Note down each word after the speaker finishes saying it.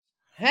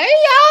Hey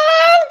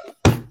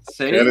y'all!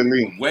 Save it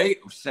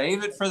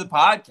for the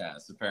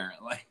podcast.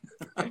 Apparently,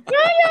 how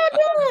y'all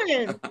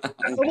doing?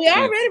 We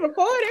already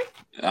recorded.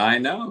 I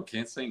know.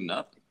 Can't say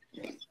nothing.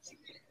 It's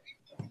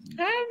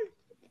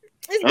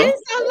been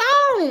so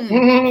long.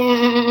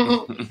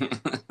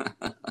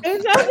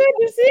 It's so good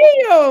to see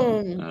you,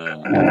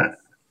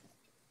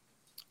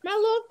 my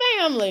little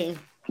family.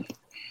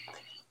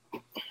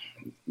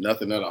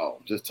 Nothing at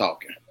all. Just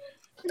talking.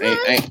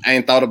 I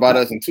ain't thought about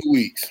us in 2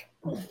 weeks.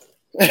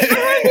 We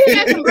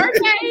had some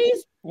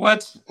birthdays.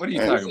 What are you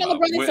talking about?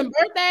 Celebrated some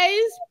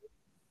birthdays.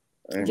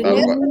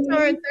 Janessa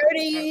turned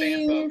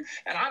 30.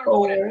 And I don't know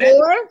what it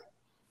meant.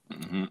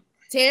 Mm-hmm.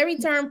 Terry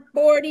turned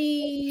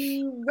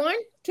 41,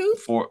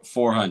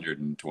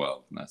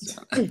 412. That's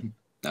it.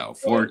 No,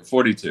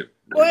 42.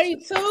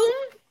 42.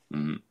 Mm-hmm.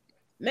 Man,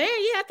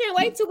 yeah, I can't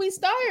wait till we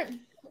start.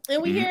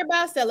 And we hear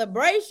about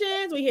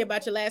celebrations. We hear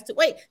about your last 2.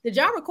 Wait, did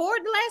y'all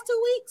record the last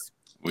 2 weeks?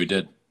 We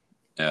did.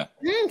 Yeah.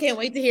 Can't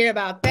wait to hear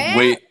about that.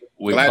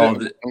 We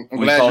called it.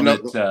 Glad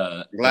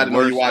to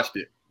know you watched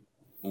it.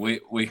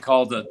 We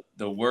called it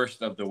the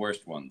worst of the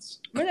worst ones.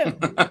 You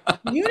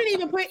didn't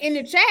even put in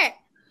the chat.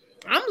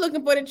 I'm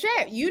looking for the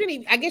chat. You didn't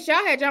even. I guess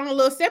y'all had your own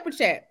little separate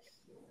chat.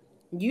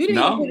 You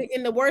didn't even put it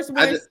in the worst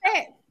ones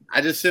chat.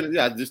 I just said it.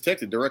 Yeah, I just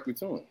texted directly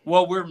to him.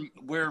 Well,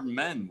 we're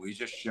men. We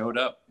just showed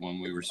up when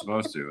we were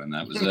supposed to, and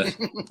that was it.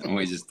 And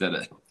we just did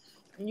it.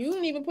 You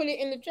didn't even put it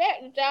in the chat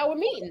that y'all were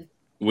meeting.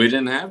 We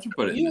didn't have to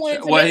put it in the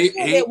chat. Well,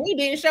 we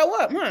didn't show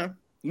up, huh?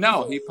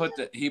 No, he put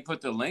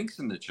the links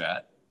in the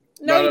chat.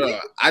 No.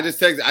 I just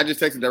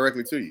texted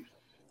directly to you.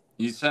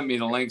 You sent me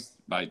the links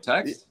by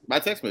text? By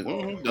text message.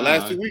 Mm-hmm. The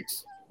last 2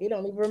 weeks. You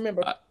don't even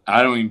remember.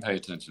 I don't even pay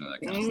attention to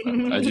that kind of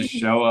stuff. I just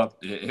show up.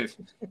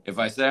 If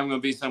I say I'm going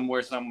to be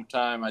somewhere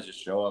sometime, I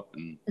just show up,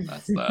 and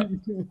that's that.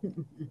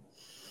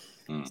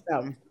 So,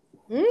 okay.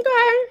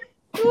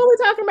 What are we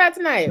talking about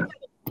tonight?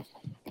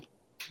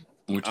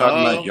 We're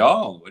talking about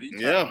y'all. What are you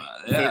talking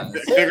about? Yeah.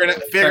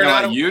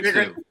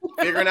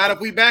 Figuring out if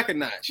we back or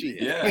not.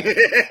 Shit. Yeah.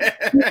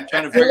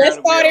 Trying to figure out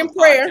if we have a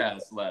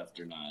podcast left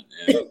or not.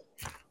 Yeah.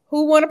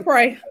 Who want to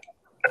pray?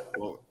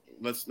 Well,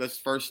 let's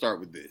first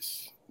start with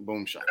this.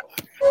 Boom shot.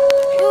 Top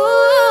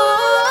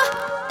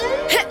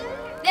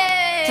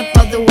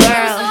of the world.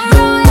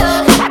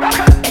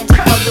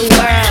 Top of the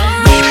world.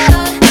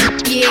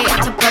 Yeah,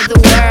 top of the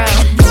world.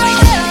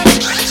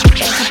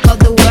 Top of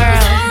the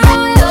world.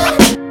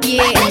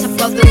 Yeah,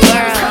 top of the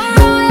world.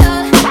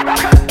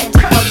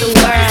 Top of the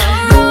world.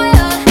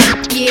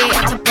 Yeah,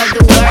 top of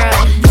the world.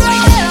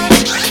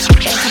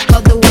 Top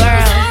of the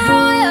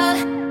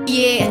world.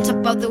 Yeah,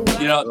 top of the world.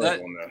 You know,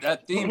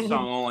 that theme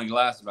song only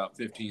lasts about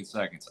 15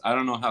 seconds. I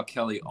don't know how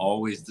Kelly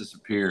always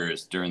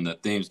disappears during the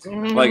themes.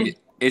 Like,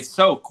 it's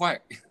so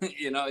quick.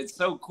 You know, it's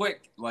so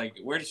quick. Like,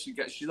 where does she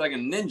go? She's like a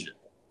ninja.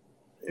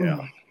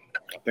 Yeah.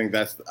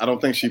 I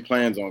don't think she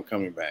plans on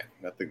coming back.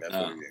 I think that's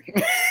what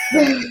it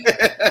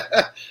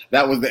is.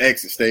 That was the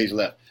exit stage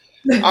left.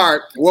 All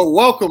right. Well,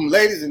 welcome,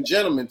 ladies and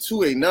gentlemen,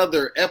 to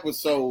another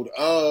episode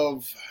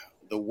of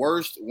the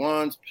Worst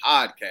Ones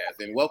podcast.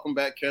 And welcome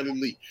back, Kelly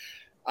Lee.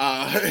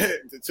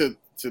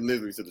 To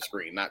literally to the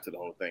screen, not to the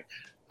whole thing.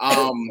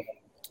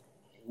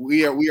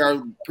 We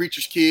are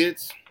preacher's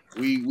kids.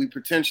 We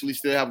potentially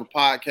still have a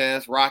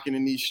podcast rocking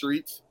in these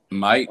streets.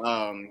 Might.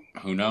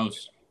 Who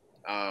knows?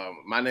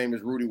 My name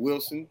is Rudy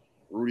Wilson.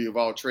 Rudy of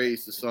all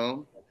trades to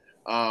some.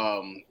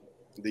 The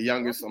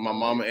youngest on my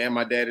mama and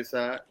my daddy's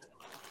side,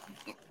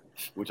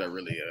 which I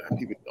really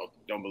people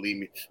don't believe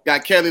me.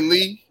 Got Kelly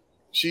Lee.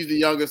 She's the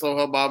youngest on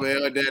her mama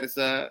and her daddy's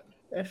side.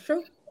 That's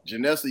true.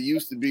 Janessa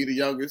used to be the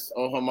youngest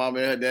on her mama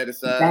and her daddy's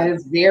side. That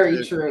is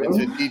very true.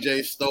 Until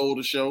DJ stole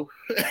the show.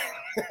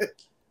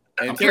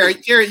 And Terry,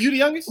 you the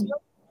youngest?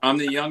 I'm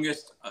the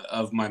youngest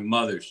of my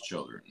mother's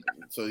children.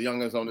 So the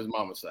youngest on his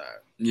mama's side.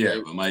 Yeah,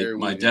 but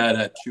my dad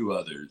had 2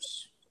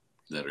 others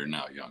that are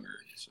now younger.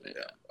 So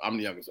yeah, I'm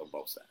the youngest on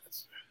both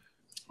sides.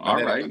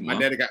 My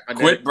daddy got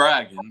quit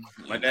bragging.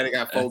 My daddy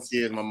got 4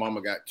 kids. My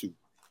mama got 2,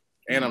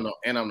 and I'm the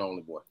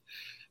only boy.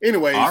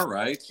 Anyways, all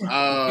right.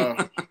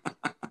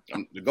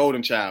 I'm the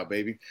golden child,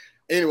 baby.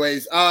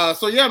 Anyways,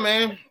 so yeah,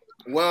 man.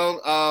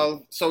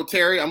 Well, so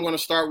Terry, I'm gonna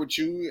start with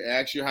you,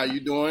 ask you how you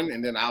doing,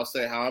 and then I'll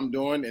say how I'm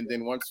doing, and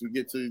then once we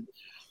get to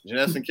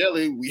Janessa and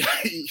Kelly,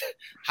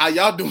 how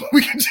y'all doing?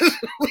 We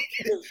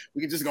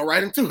can just go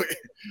right into it.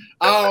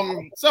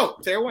 So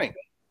Terry Wayne,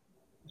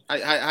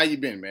 how you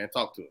been, man?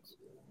 Talk to us.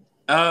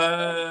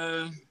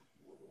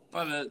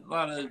 A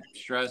lot of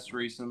stress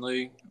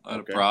recently, a lot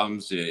of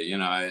problems. Yeah, you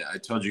know, I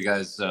told you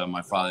guys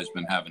my father's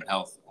been having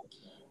health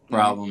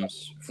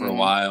problems for a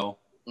while.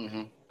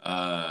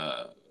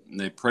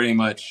 They pretty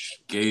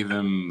much gave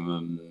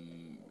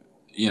him,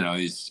 you know,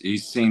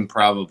 he's seen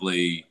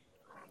probably,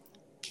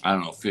 I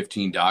don't know,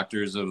 15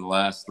 doctors over the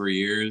last 3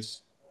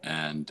 years,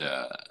 and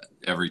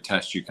every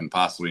test you can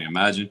possibly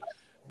imagine.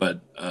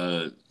 But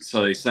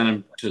so they sent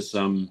him to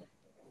some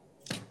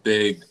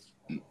big,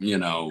 you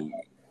know,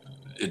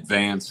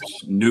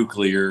 advanced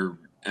nuclear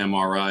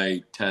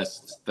MRI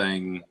test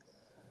thing,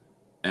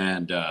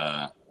 and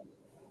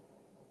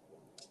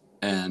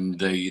and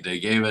they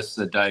gave us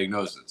the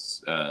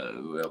diagnosis.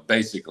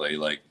 Basically,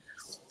 like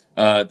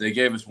they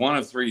gave us one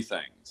of three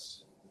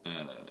things.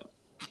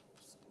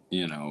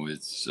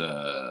 It's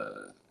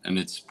and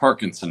it's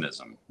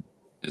Parkinsonism,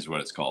 is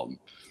what it's called.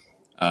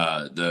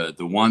 The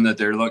one that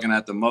they're looking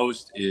at the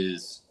most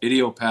is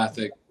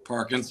idiopathic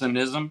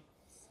Parkinsonism,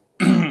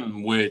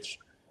 which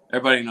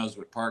everybody knows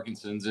what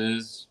Parkinson's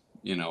is.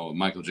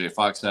 Michael J.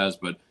 Fox has,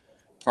 but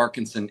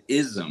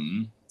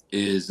Parkinsonism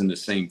is in the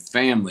same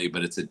family,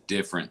 but it's a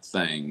different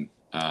thing,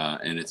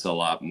 and it's a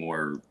lot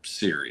more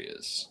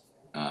serious.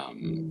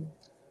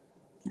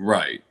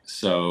 Right.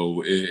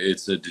 So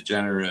it's a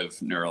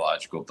degenerative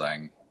neurological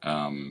thing,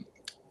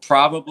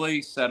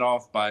 probably set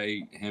off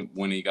by him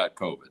when he got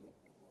COVID,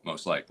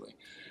 most likely.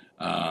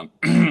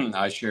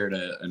 I shared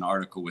an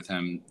article with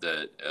him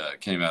that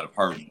came out of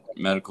Harvard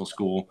Medical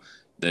School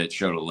that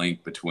showed a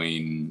link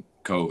between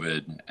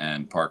COVID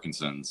and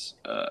Parkinson's.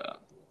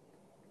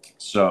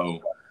 So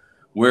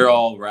we're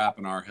all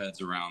wrapping our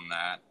heads around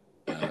that.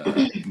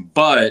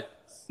 But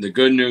the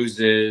good news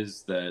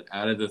is that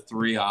out of the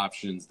three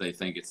options, they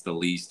think it's the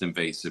least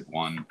invasive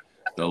one,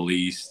 the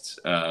least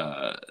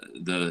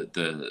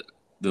the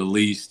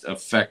least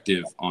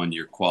effective on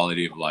your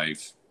quality of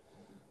life.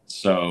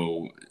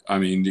 So, I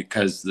mean,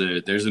 because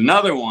there's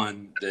another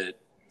one that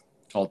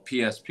called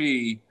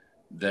PSP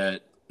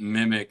that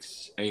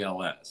mimics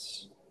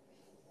ALS.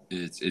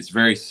 It's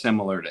very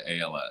similar to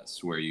ALS,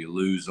 where you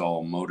lose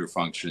all motor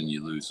function,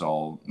 you lose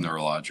all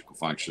neurological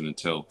function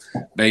until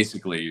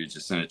basically you're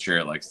just in a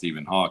chair like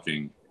Stephen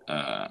Hawking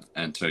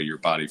until your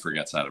body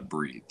forgets how to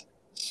breathe.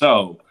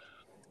 So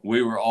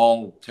we were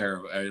all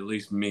terrified, at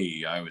least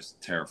me, I was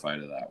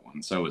terrified of that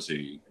one. So was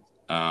he.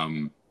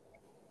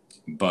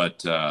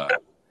 But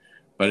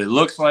it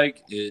looks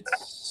like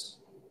it's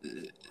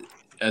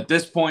at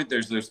this point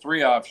there's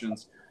three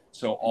options.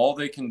 So all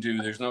they can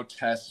do, there's no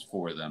tests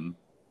for them.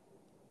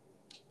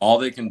 All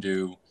they can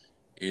do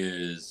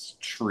is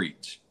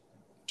treat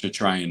to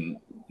try and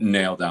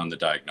nail down the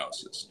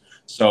diagnosis.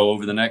 So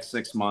over the next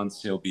 6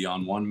 months, he'll be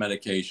on one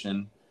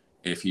medication.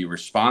 If he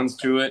responds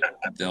to it,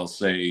 they'll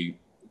say,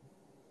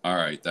 all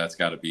right, that's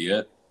got to be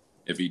it.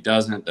 If he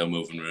doesn't, they'll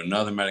move him to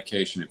another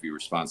medication. If he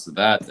responds to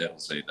that, they'll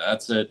say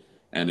that's it.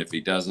 And if he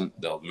doesn't,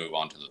 they'll move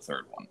on to the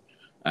third one.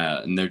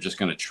 And they're just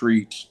going to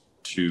treat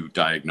to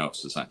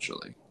diagnose,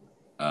 essentially.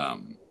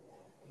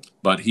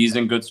 But he's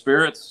in good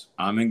spirits.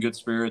 I'm in good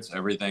spirits.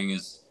 Everything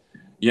is,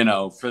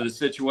 for the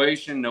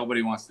situation,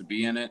 nobody wants to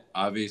be in it.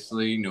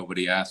 Obviously,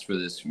 nobody asked for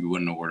this. You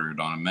wouldn't order it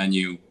on a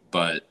menu.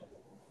 But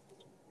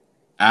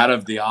out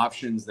of the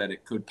options that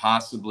it could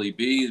possibly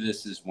be,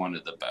 this is one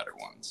of the better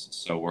ones.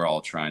 So we're all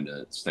trying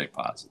to stay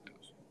positive.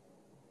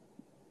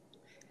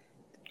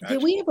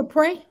 Did we ever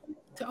pray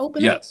to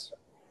open yes.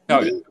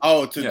 it?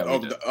 Oh, yeah.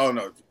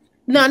 No.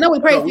 No, I know we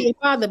prayed for your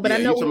father, but I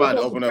know we were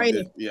open up.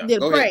 Yeah.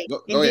 Go ahead,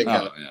 Kelly.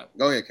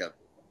 Go ahead, Kelly.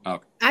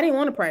 Okay. I didn't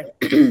want to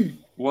pray.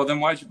 Well, then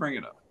why'd you bring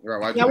it up?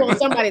 Right, I want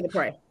somebody to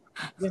pray.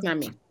 Just not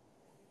me.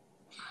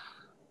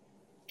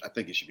 I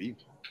think it should be.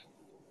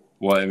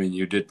 Well, I mean,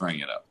 you did bring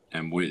it up,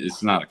 and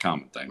it's not a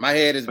common thing. My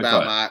head is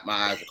bowed. My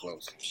eyes are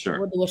closed. Sure.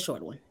 We'll do a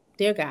short one.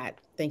 Dear God,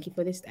 thank you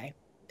for this day.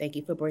 Thank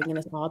you for bringing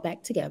us all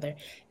back together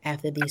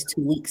after these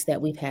 2 weeks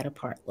that we've had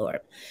apart,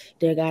 Lord.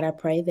 Dear God, I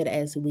pray that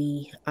as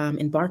we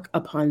embark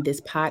upon this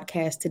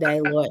podcast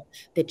today, Lord,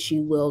 that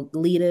you will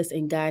lead us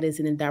and guide us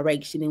in the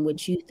direction in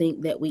which you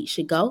think that we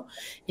should go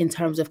in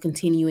terms of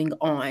continuing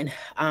on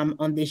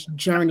this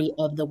journey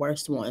of the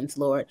worst ones,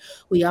 Lord.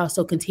 We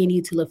also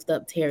continue to lift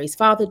up Terry's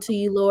father to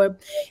you, Lord.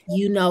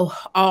 You know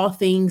all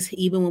things,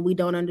 even when we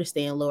don't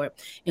understand, Lord.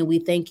 And we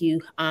thank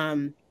you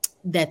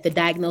that the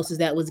diagnosis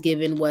that was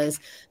given was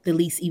the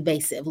least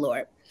evasive,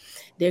 Lord.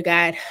 Dear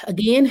God,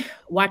 again,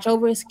 watch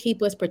over us,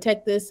 keep us,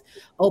 protect us,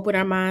 open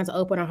our minds,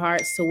 open our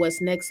hearts to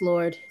what's next,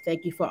 Lord.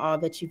 Thank you for all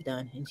that you've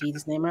done. In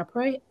Jesus' name I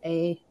pray,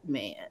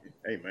 amen.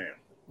 Amen.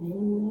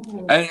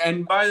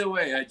 And by the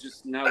way, I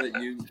just, now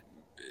that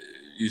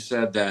you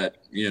said that,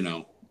 in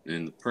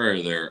the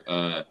prayer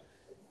there,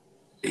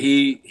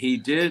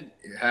 he did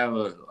have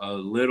a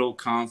little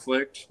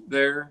conflict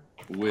there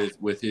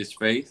with his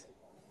faith.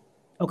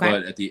 Okay.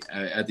 But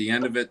at the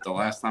end of it, the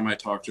last time I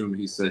talked to him,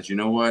 he says, you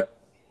know what?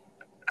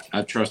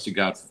 I've trusted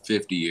God for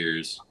 50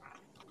 years.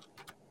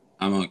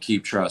 I'm going to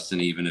keep trusting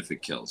even if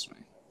it kills me.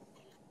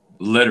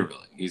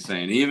 Literally. He's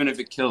saying, even if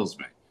it kills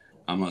me,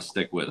 I'm going to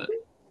stick with it.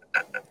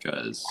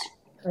 Because,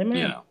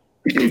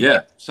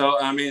 yeah. So,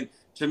 I mean,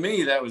 to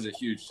me, that was a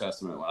huge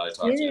testament when I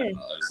talked to him.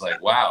 I was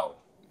like, wow,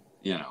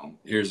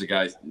 here's a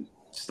guy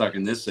stuck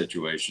in this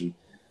situation.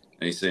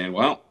 And he's saying,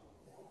 well,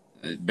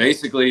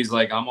 basically, he's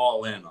like, I'm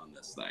all in on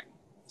this thing.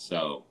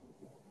 So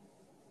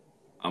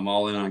I'm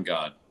all in on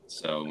God.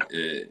 So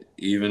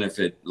even if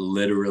it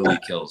literally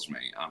kills me,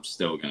 I'm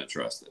still going to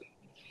trust it.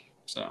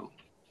 So.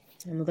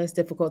 And that's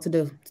difficult to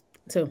do,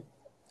 too.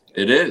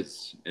 It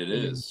is. It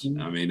is.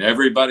 Mm-hmm. I mean,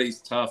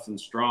 everybody's tough and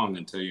strong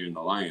until you're in the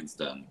lion's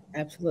den.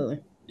 Absolutely.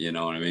 You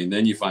know what I mean?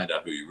 Then you find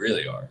out who you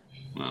really are.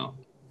 Well,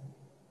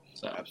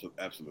 so.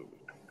 Absolutely.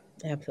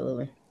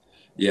 Absolutely.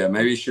 Yeah,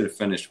 maybe you should have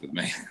finished with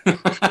me.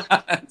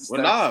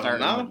 Well,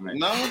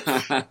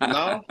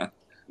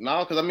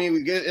 no, because I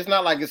mean, it's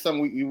not like it's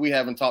something we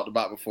haven't talked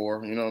about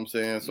before. You know what I'm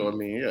saying? So I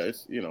mean, yeah,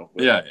 it's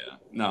yeah.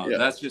 No,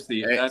 that's just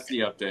the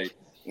update.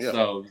 Yeah.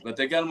 So, but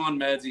they got him on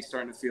meds. He's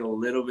starting to feel a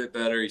little bit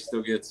better. He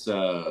still gets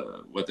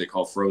what they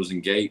call frozen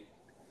gait.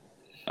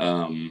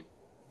 You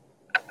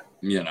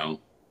know,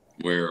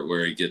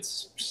 where he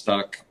gets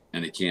stuck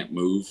and he can't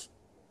move.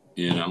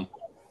 You know,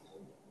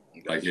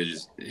 like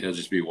he'll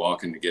just be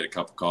walking to get a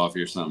cup of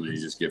coffee or something. And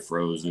he just get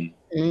frozen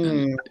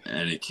and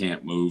he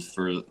can't move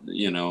for a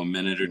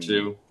minute or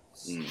two.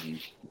 Mm-hmm.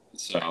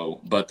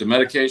 So, but the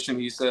medication,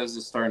 he says,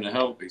 is starting to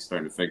help. He's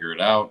starting to figure it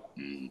out.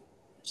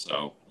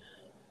 So,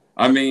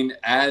 I mean,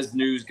 as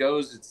news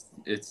goes,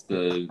 it's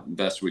the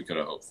best we could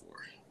have hoped for.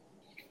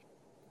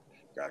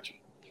 Gotcha.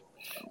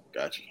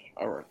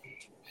 All right.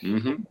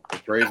 Mm-hmm.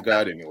 Praise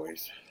God,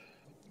 anyways.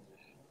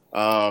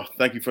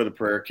 Thank you for the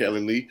prayer,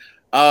 Kelly Lee.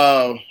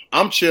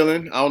 I'm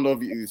chilling. I don't know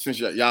if since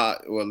y'all,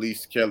 or at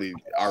least Kelly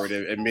already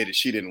admitted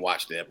she didn't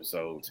watch the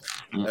episodes.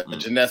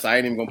 Janessa, I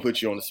ain't even gonna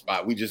put you on the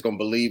spot. We just gonna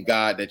believe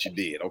God that you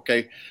did,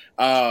 okay?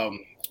 But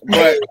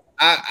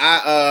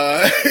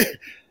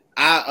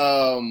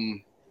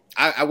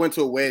I went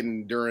to a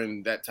wedding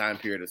during that time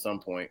period at some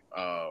point.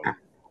 I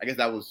guess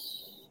that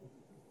was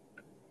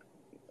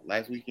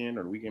last weekend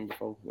or the weekend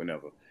before,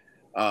 whenever.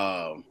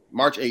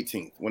 March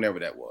 18th, whenever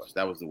that was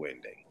the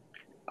wedding day.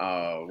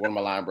 One of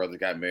my line brothers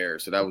got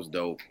married, so that was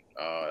dope.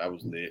 That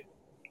was lit.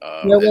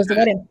 Where was the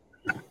wedding?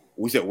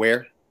 We said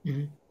where?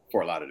 Mm-hmm.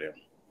 For a lot of them.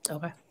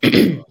 Okay.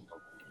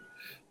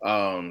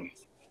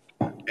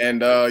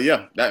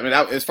 Yeah,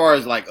 that as far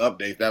as like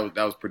updates,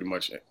 that was pretty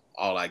much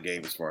all I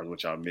gave as far as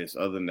what y'all missed.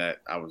 Other than that,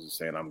 I was just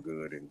saying I'm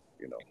good, and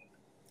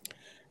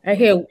I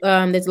hear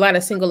there's a lot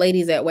of single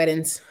ladies at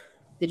weddings.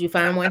 Did you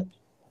find one?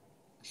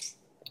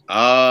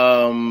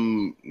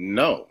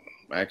 No,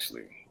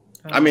 actually.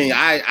 I mean,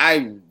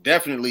 I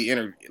definitely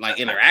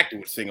interacted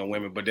with single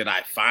women, but did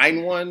I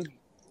find one?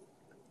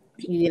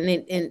 You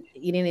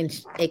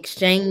didn't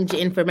exchange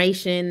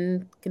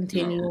information.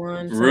 Continue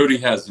on. Rudy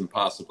has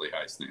impossibly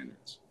high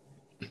standards.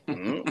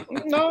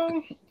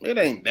 No, it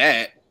ain't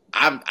that.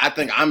 I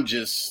think I'm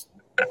just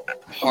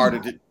harder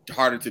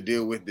to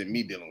deal with than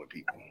me dealing with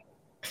people.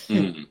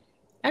 Mm-hmm.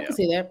 I can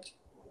see that.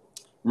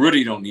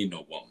 Rudy don't need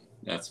no woman.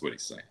 That's what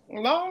he's saying.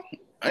 No,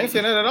 I ain't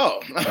saying that at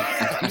all.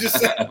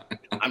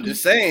 I'm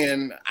just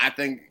saying I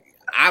think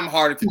I'm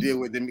harder to deal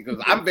with them because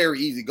I'm very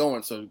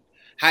easygoing. So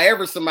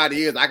however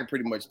somebody is, I can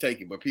pretty much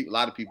take it. But a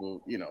lot of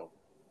people,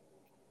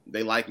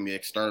 they like me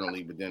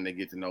externally, but then they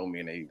get to know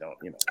me and they don't,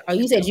 Oh,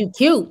 you said you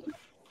cute.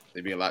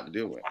 They'd be a lot to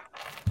deal with.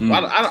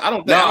 Well, I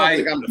don't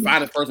think I'm the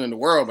finest person in the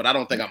world, but I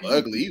don't think I'm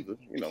ugly either.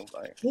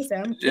 He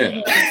said,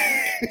 yeah.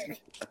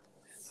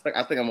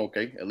 I think I'm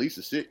okay. At least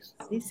a 6.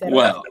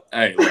 Well,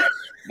 hey,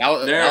 that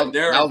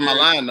was my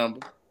line number.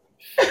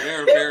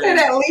 They're very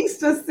at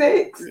least a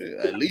 6.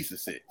 Yeah, at least a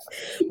 6.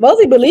 Most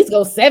people at least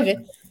go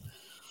 7.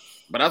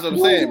 But that's what I'm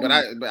saying. But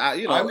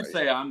I I would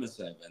say I'm a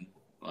 7.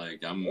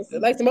 Like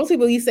most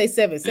people, you say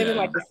 7. 7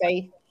 like to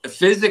say.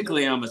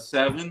 Physically, I'm a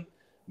 7,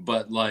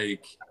 but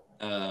like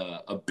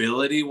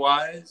ability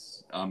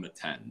wise, I'm a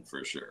 10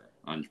 for sure,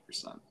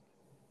 100%.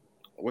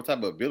 What type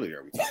of ability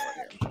are we talking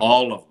about here?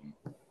 All of them.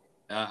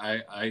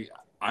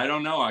 I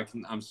don't know.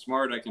 I'm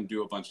smart. I can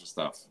do a bunch of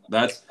stuff.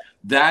 That's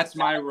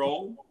my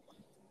role.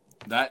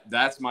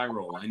 That's my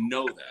role. I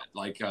know that.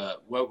 Like,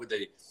 what would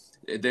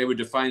they would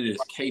define it as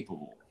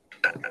capable.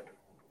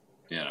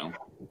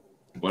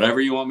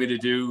 Whatever you want me to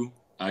do,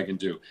 I can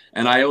do.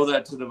 And I owe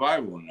that to the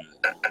Bible. And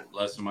a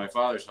lesson my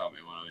father taught me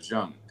when I was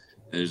young.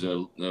 There's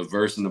a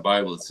verse in the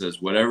Bible that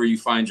says, whatever you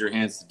find your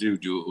hands to do,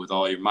 do it with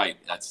all your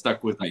might. That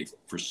stuck with me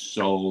for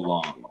so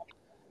long.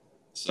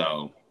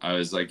 So I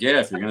was like, yeah,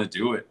 if you're going to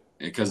do it.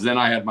 Because then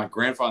I had my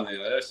grandfather on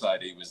the other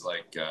side. He was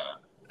like,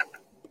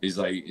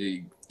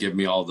 he gave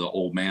me all the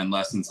old man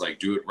lessons, like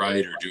do it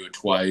right or do it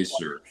twice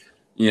or,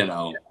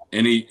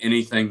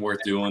 anything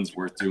worth doing is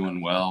worth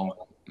doing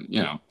well,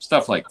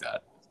 stuff like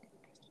that.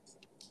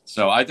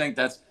 So I think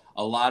that's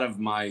a lot of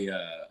my,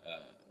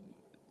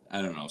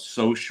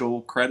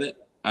 social credit,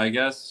 I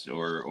guess,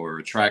 or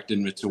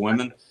attractiveness to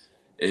women.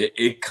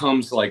 It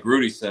comes like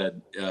Rudy said,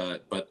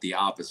 but the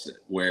opposite,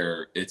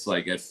 where it's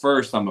like at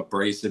first I'm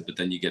abrasive, but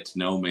then you get to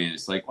know me and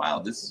it's like, wow,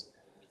 this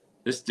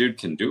dude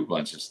can do a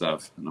bunch of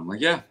stuff. And I'm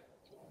like, yeah.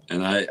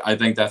 And I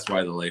think that's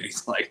why the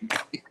ladies like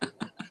me.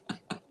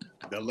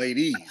 The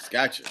ladies,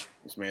 gotcha.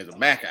 This man's a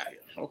Mac out here.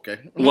 Okay.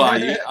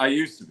 Well, I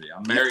used to be.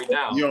 I'm married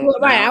now.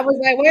 Right. I was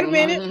like, wait a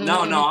minute.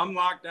 No, I'm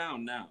locked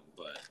down now.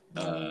 But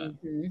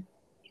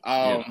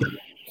I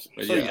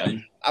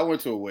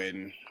went to a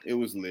wedding. It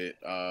was lit.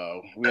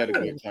 We had a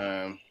good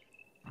time.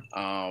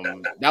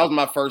 That was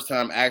my first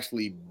time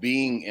actually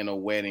being in a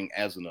wedding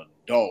as an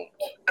adult,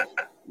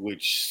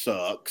 which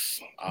sucks.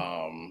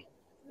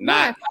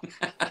 Not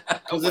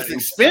because it's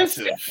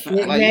expensive.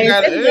 Like,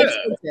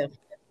 expensive.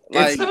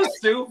 It's so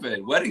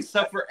stupid. Wedding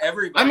stuff for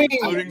everybody, I mean,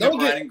 including the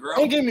bride and groom.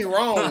 Don't get me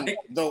wrong.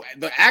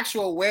 The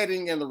actual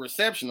wedding and the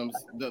reception,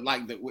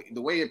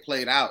 the way it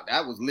played out,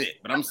 that was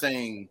lit. But I'm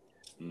saying,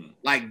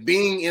 like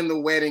being in the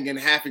wedding and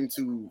having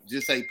to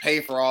just say pay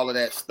for all of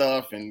that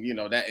stuff and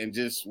that and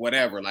just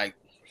whatever, like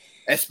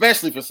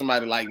especially for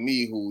somebody like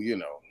me who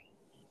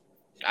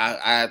I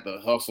had to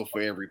hustle for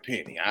every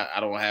penny.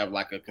 I don't have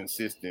like a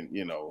consistent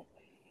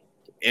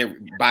every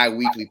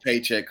bi-weekly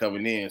paycheck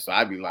coming in. So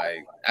I'd be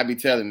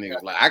telling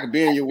niggas like I could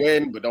be in your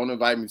wedding, but don't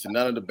invite me to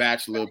none of the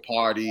bachelor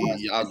parties.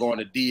 Y'all going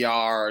to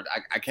DR.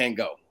 I can't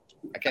go.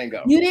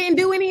 You didn't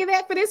do any of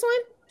that for this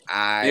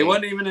one? They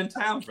wasn't even in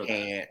town for that.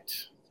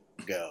 Can't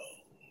go.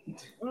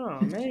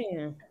 Oh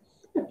man.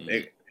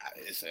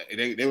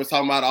 They was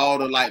talking about all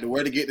the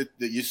where to get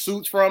your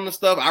suits from and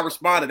stuff. I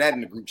responded that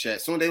in the group chat.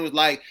 Soon they was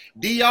like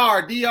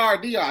DR.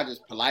 I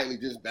just politely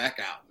just back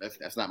out.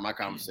 That's not my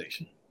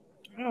conversation.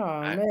 Oh,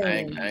 I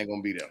ain't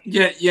gonna be there.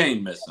 Yeah, you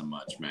ain't missing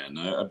much, man.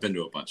 I've been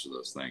to a bunch of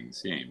those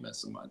things. You ain't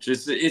missing much.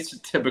 It's a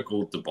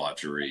typical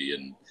debauchery,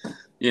 and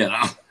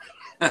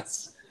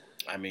that's.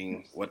 I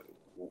mean,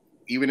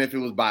 even if it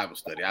was Bible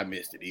study, I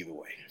missed it either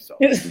way. So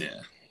yeah.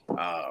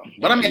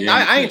 But I mean,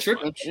 I ain't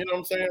tripping. You know what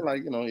I'm saying?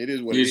 Like, it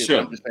is what it is.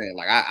 I'm just saying,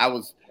 like, I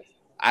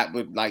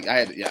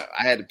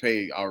had to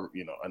pay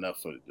enough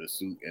for the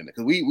suit, and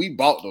because we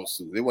bought those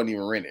suits, they wasn't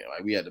even rented.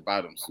 Like, we had to buy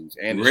them suits.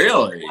 And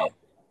really?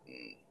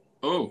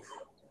 Oh.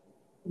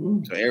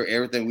 So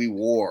everything we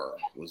wore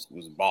was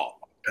bought,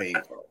 paid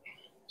for.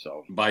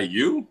 So by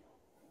you?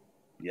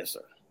 Yes,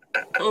 sir.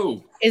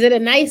 Oh. Is it a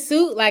nice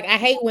suit? Like, I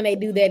hate when they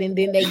do that and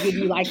then they give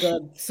you like a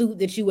suit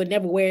that you would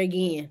never wear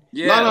again.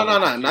 Yeah. No.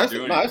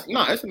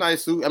 It's a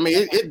nice suit. I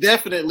mean, it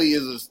definitely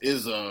is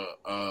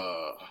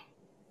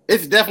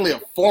it's definitely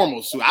a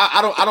formal suit.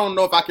 I don't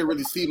know if I can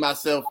really see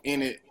myself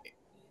in it,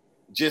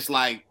 just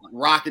like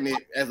rocking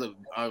it as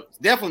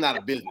definitely not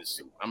a business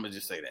suit. I'm gonna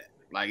just say that.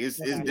 Like, it's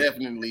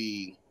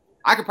definitely.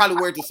 I could probably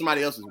wear it to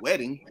somebody else's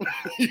wedding.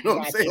 You know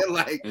what I'm saying?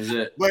 Like,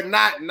 but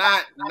not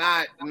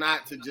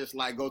to just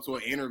like go to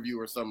an interview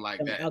or something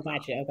like that. Oh,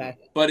 gotcha. Okay.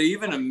 But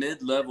even a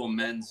mid-level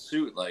men's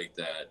suit like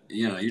that,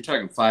 you're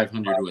talking $500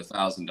 to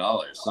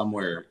 $1,000,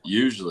 somewhere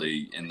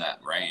usually in that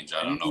range.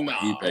 I don't know what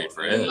he paid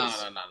for his. No.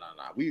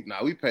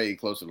 We paid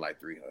closer to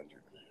like $300.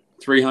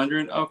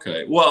 300?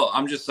 Okay. Well,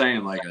 I'm just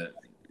saying, like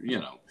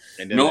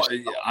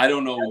I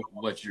don't know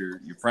what your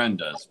friend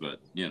does, but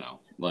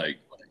like.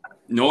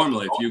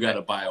 Normally, if you got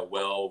to buy a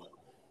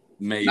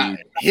well-made,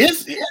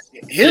 his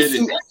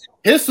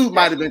suit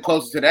might have been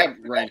closer to that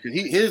range because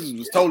his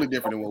was totally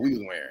different than what we was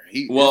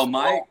wearing.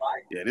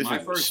 My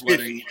first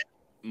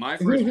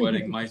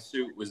wedding, my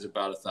suit was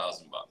about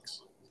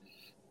 $1,000.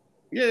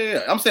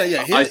 Yeah. I'm saying,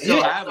 I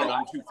still have it.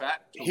 I'm too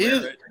fat to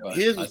wear it.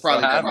 His was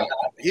probably that much.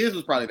 His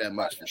was probably that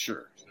much for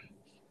sure.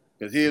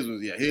 Because his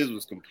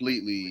was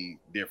completely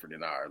different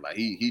than ours. Like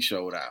he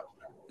showed out.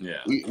 Yeah,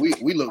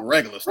 we look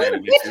regular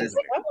standing.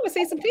 I want to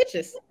see some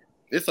pictures.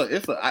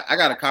 I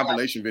got a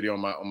compilation video on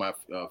my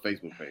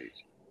Facebook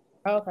page.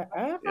 Okay,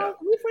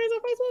 we friends on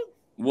Facebook?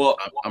 Well,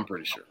 I'm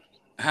pretty sure.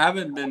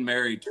 Having been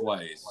married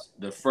twice,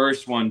 the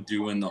first one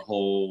doing the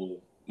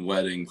whole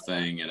wedding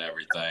thing and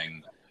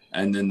everything,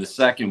 and then the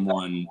second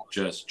one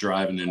just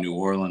driving to New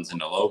Orleans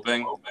and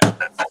eloping.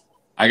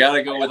 I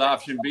gotta go with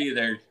option B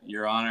there,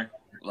 Your Honor.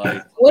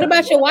 Like, what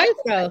about your wife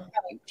though?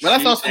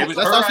 But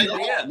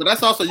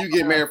that's also you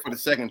get married for the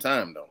second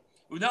time though.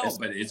 No,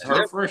 but it's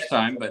her first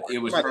time. But it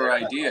was her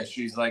idea.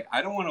 She's like,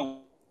 I don't want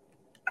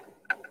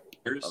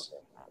to. Okay.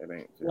 It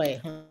ain't. Wait,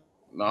 huh?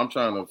 No, I'm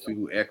trying to see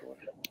who echoing.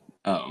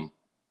 Oh,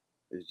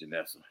 it's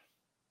Janessa.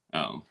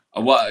 Oh,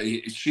 well,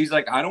 she's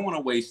like, I don't want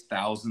to waste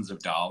thousands of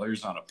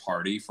dollars on a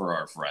party for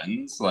our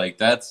friends. Like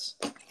that's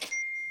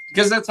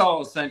because that's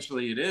all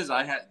essentially it is.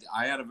 I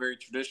had a very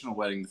traditional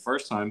wedding the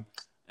first time.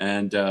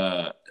 And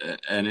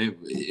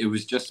it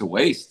was just a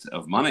waste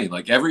of money.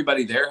 Like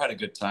everybody there had a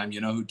good time.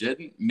 You know who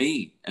didn't?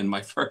 Me and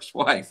my first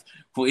wife.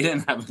 We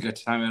didn't have a good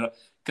time at all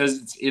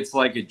because it's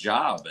like a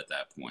job at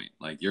that point.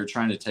 Like you're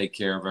trying to take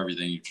care of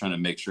everything. You're trying to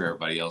make sure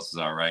everybody else is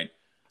all right.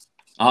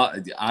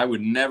 I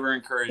would never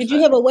encourage. Did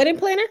you have a wedding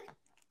planner?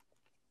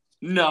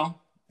 No.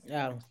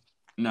 Oh.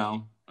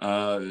 No.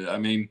 I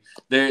mean,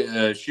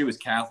 she was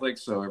Catholic,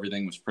 so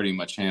everything was pretty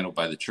much handled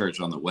by the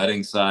church on the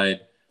wedding side.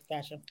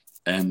 Gotcha.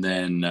 And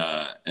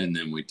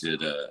then we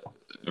did a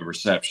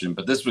reception,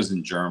 but this was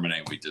in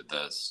Germany. We did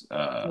this.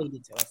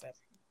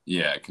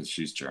 Yeah, because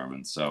she's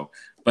German. So,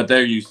 but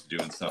they're used to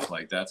doing stuff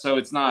like that. So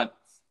it's not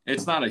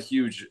a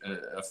huge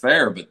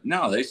affair. But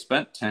no, they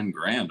spent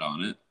 $10,000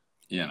 on it.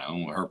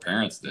 Her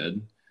parents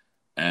did,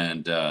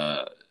 and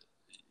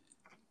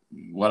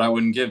what I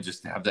wouldn't give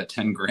just to have that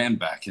 $10,000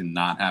 back and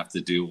not have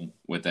to deal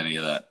with any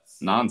of that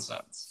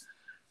nonsense.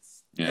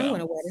 I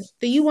want a wedding.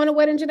 Do you want a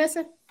wedding,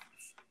 Janessa?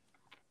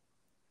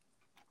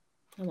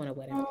 I want a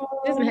wedding.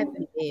 It doesn't have to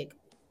be big.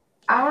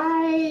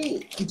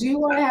 I do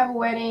want to have a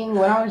wedding.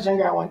 When I was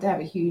younger, I wanted to have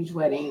a huge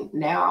wedding.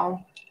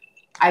 Now,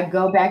 I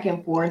go back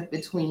and forth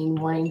between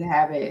wanting to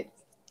have it.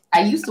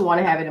 I used to want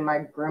to have it in my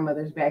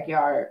grandmother's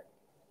backyard,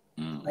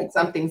 Like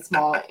something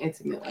small and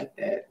intimate like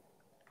that.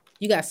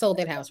 You guys sold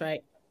that house,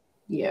 right?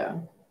 Yeah.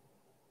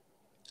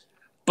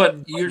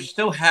 But you're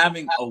still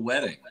having a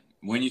wedding.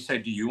 When you say,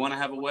 do you want to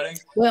have a wedding?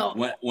 Well,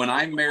 when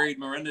I married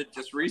Miranda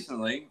just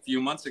recently, a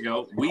few months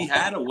ago, we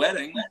had a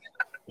wedding.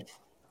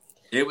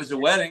 It was a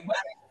wedding.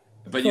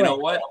 But you know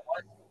what?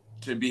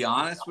 To be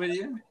honest with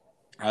you,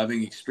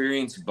 having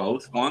experienced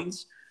both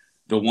ones,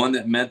 the one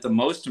that meant the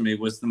most to me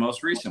was the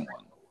most recent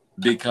one.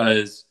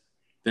 Because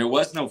there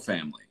was no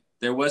family.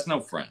 There was no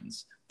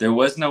friends. There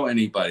was no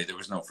anybody. There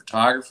was no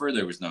photographer.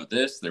 There was no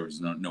this. There was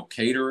no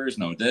caterers,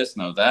 no this,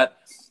 no that.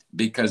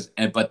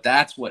 But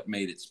that's what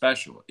made it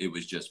special. It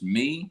was just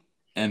me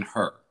and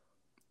her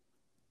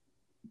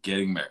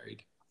getting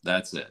married.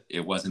 That's it.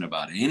 It wasn't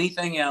about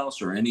anything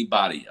else or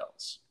anybody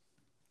else.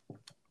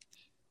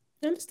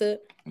 Understood.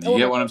 You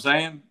get what I'm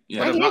saying?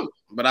 Yeah.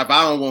 But if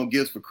I don't want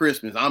gifts for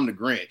Christmas, I'm the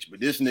Grinch. But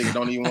this nigga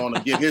don't even want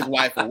to give his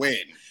wife a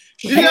wedding.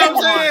 You know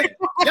what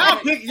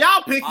I'm saying?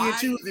 Y'all picky and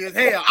choosy as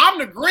hell. I'm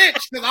the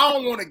Grinch because I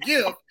don't want a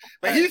gift.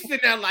 But he's sitting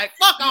there like,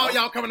 fuck all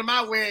y'all coming to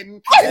my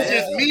wedding. It's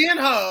just me and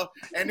her.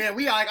 And then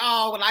we like,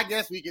 oh, well, I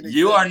guess we can.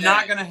 You are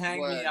not going to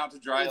hang me out to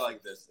dry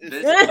like this.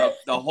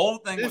 The whole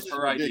thing was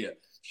her idea.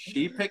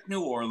 She picked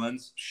New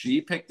Orleans. She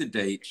picked the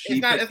date.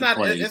 It's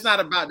not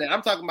about that.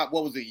 I'm talking about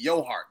what was in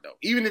your heart, though.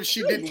 Even if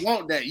she didn't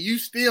want that, you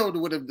still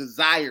would have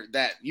desired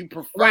that. You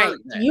preferred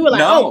that. You were like,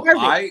 no,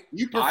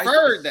 you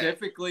preferred that.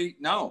 Specifically,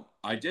 no,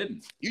 I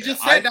didn't. You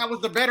just said that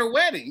was the better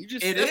wedding. You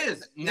just it said,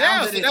 is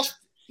now yeah,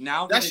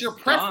 that that's your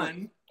preference.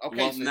 Done, okay,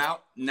 well, so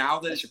now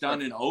that it's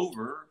done and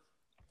over.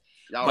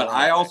 But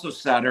I also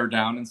sat her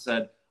down and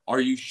said,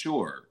 "Are you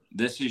sure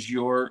this is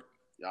your?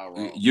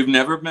 You've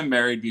never been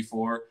married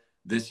before.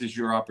 This is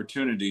your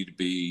opportunity to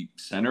be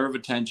center of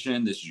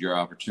attention. This is your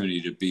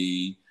opportunity to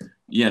be,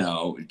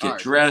 get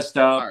dressed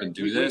up and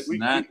do this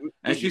and that."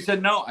 And she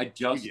said, "No, I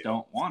just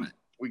don't want it."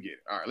 We get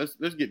it. All right,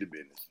 let's get to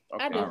business.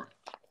 Okay. All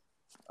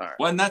right.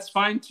 Well, and that's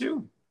fine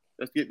too.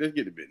 Let's get to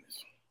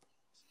business.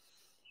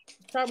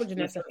 Start with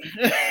Janessa.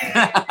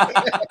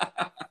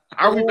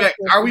 Are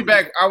we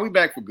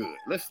back for good?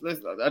 Let's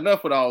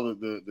enough with all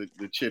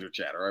the chitter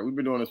chatter. All right, we've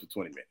been doing this for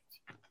 20 minutes.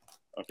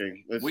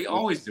 Okay, we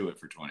always do it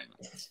for 20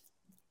 minutes.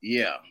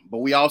 Yeah, but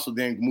we also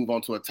then move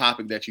on to a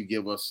topic that you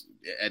give us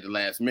at the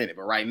last minute.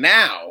 But right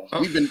now,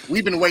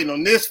 we've been waiting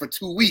on this for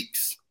 2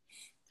 weeks.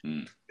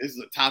 This is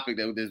a topic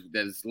that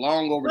is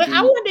long overdue. But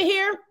I wanted to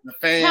hear the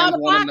fans how the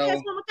want to podcast know.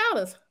 went without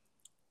us.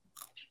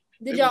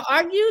 Did y'all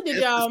argue? Did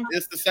y'all?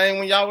 It's the same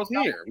when y'all was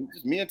here.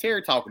 Just me and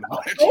Terry talking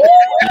about it. Ooh,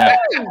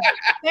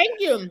 thank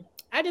you.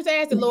 I just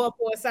asked the Lord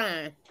for a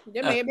sign.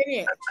 That may have been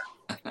it.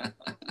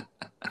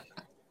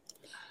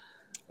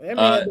 That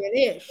may have been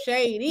it.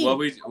 Shady. What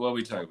we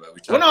talk about?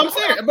 I'm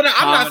saying, but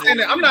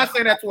I'm not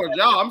saying that towards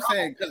y'all. I'm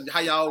saying because how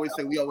y'all always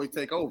say we always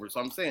take over. So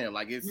I'm saying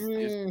like it's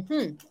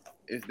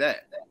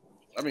that.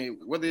 I mean,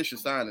 whether it's your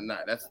sign or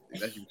not, that's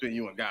between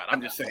you and God.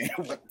 I'm just saying.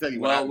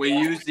 We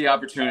use the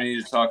opportunity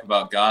to talk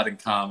about God and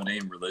comedy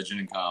and religion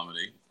and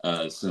comedy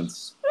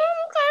since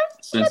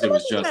it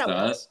was just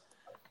us.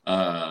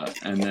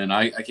 And then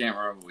I can't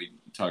remember what we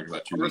talked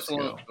about 2 weeks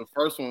ago. The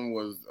first one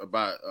was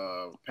about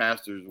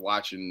pastors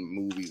watching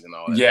movies and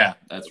all that. Yeah,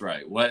 that's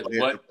right. What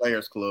the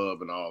Players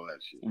Club and all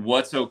that shit.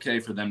 What's okay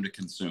for them to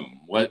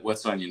consume?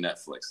 What's on your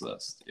Netflix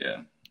list?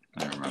 Yeah,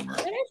 I remember.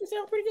 That actually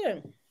sounds pretty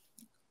good.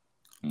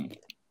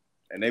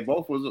 And they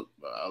both was an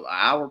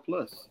hour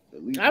plus.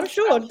 At least. I'm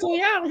sure.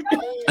 2 hours.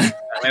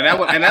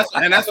 and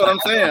that's what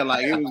I'm saying.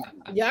 Like it was.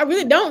 Yeah, I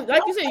really don't.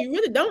 Like you said, you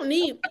really don't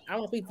need. I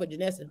don't speak for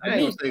Janessa. I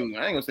ain't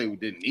gonna say we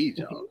didn't need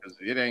y'all because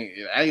it ain't.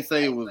 I ain't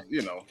say it was.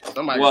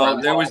 Somebody. Well,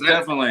 there was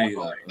definitely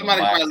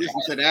somebody probably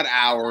listen to that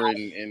hour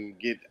and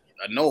get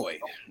annoyed.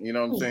 You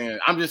know what I'm saying?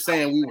 I'm just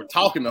saying we were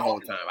talking the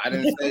whole time. I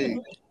didn't say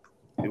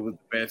it was the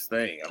best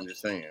thing. I'm just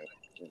saying.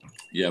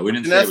 Yeah, we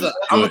didn't say it was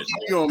I'm gonna keep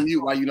you on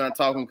mute while you're not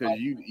talking because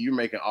you're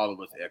making all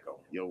of us echo.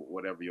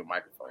 Whatever your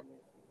microphone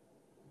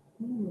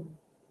is.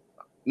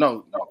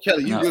 No,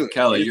 Kelly, you good.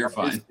 Kelly, you're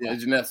fine.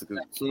 It's Janessa, because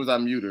as soon as I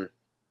mute her,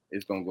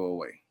 it's gonna go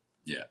away.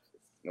 Yeah.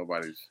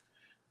 Nobody's.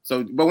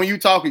 So, but when you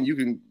talking, you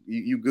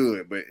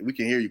good, but we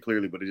can hear you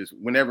clearly. But it just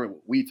whenever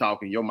we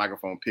talking, your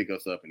microphone pick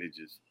us up and it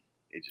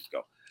just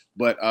go.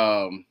 But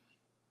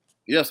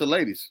yeah. So,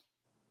 ladies,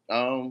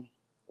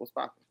 what's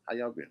poppin'? How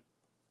y'all been?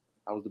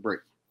 How was the break?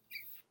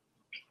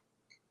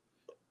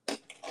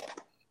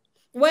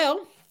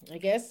 Well, I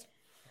guess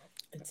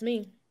it's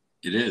me.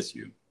 It is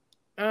you.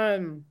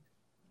 The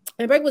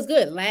break was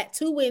good.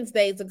 2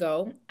 Wednesdays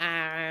ago,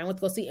 I went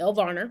to go see Elle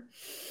Varner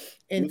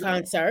in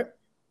concert.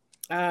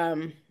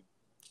 Janessa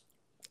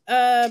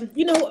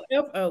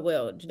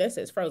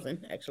is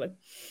Frozen, actually.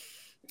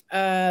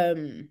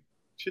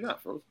 She's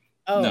not Frozen.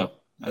 Oh, no,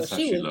 that's how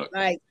she looked.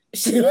 Like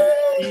she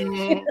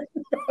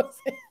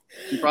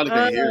probably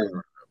can't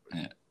hear.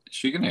 Yeah,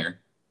 she can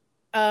hear.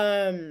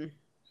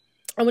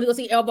 I went to go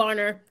see Elle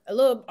Varner, a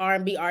little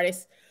R&B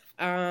artist.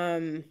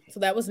 So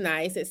that was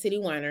nice at City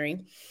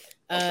Winery.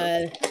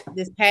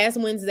 This past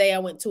Wednesday, I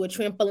went to a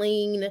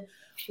trampoline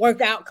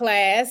workout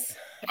class.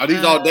 Are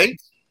these all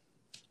dates?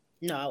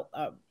 No.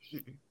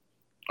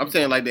 I'm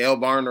saying like the El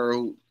Barner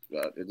who.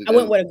 I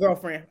went with a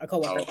girlfriend, a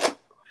coworker. Oh.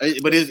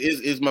 But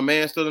is my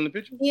man still in the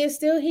picture? He is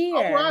still here.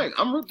 All right,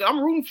 I'm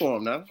rooting for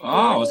him now.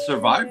 Oh, a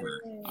Survivor.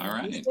 All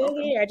right, he's still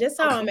here. I just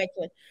saw him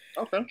actually.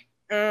 Okay.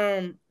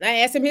 I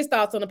asked him his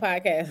thoughts on the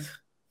podcast.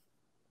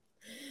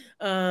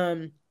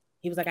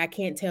 He was like, "I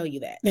can't tell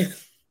you that." I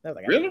was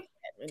like, really?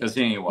 Because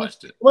he ain't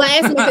watched it. Well, I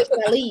asked him if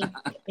should I leave,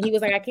 and he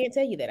was like, "I can't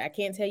tell you that. I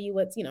can't tell you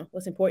what's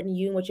important to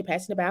you and what you're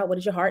passionate about. What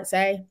does your heart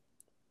say?"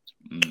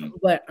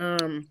 But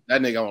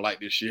that nigga don't like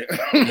this shit.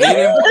 He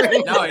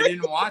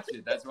didn't watch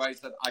it. That's why he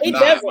said I can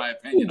have my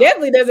opinion. He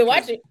definitely doesn't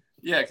watch it.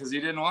 Yeah, because he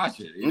didn't watch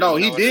it. He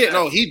did.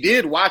 No, he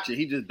did watch it.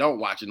 He just don't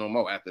watch it no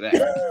more after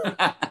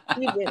that.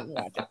 He didn't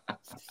watch it.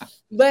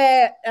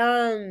 But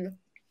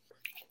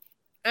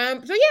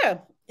so yeah.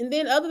 And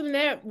then other than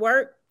that,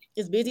 work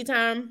is busy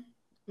time.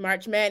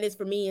 March Madness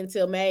for me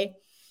until May.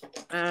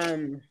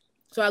 So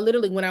I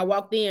literally, when I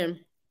walked in,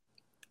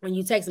 when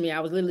you texted me, I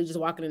was literally just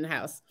walking in the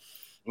house.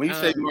 When you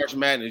say March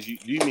Madness, do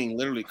you mean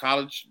literally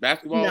college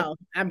basketball? No,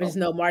 I just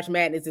know March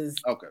Madness is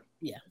okay.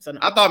 Yeah, so no.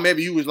 I thought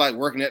maybe you was like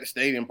working at the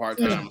stadium part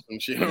time or some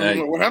shit.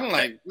 What I'm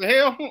like, the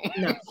hell?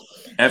 No.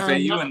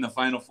 FAU in the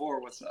Final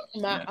Four. What's up?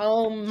 My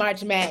own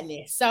March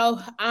Madness. So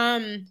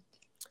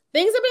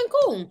things have been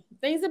cool.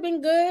 Things have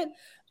been good.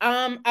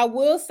 I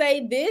will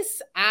say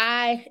this.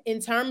 In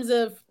terms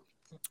of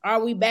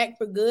are we back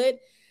for good?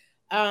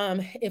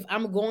 If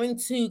I'm going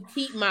to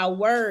keep my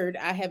word,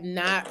 I have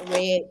not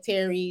read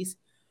Terry's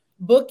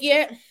book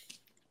yet.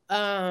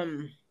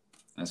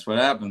 That's what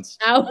happens.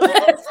 I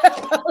was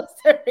supposed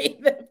to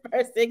read the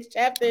first 6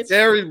 chapters.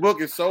 Terry's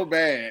book is so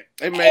bad.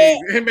 It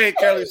made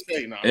Kelly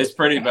say no. It's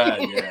pretty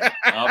bad, yeah.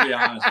 I'll be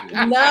honest with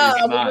you. No,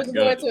 I'm looking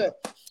forward to it.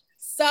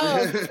 So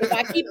if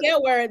I keep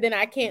that word, then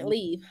I can't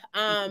leave.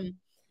 I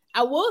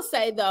will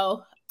say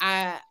though,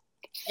 I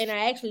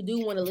actually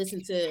do want to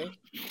listen to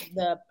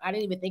I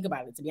didn't even think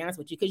about it, to be honest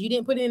with you, because you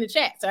didn't put it in the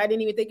chat. So I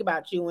didn't even think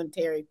about you and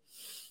Terry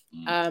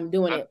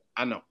doing it.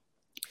 I know.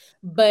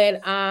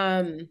 But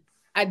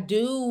I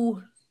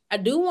do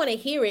want to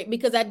hear it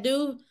because I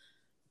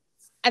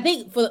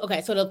think for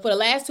the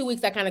last 2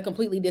 weeks I kind of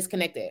completely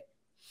disconnected.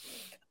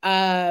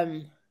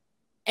 And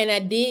I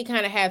did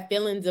kind of have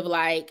feelings of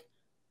like,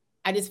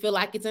 I just feel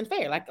like it's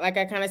unfair. Like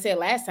I kind of said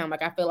last time,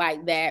 like I feel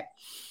like that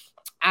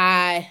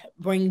I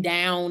bring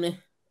down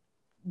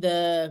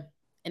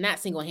and not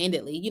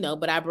single-handedly,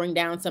 but I bring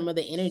down some of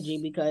the energy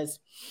because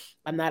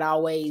I'm not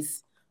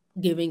always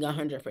giving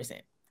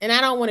 100%. And I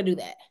don't want to do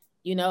that.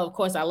 Of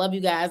course, I love you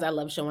guys. I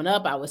love showing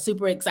up. I was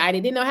super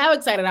excited. Didn't know how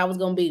excited I was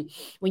going to be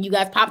when you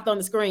guys popped on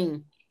the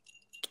screen.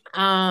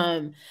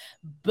 But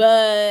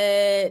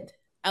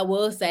I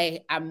will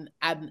say I'm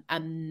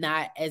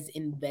not as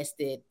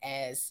invested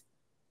as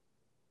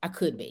I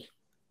could be.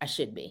 I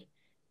should be.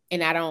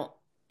 And I don't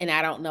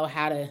know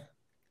how to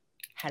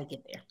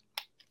get there.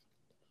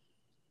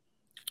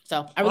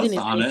 So I really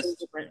that's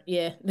honest.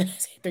 Yeah,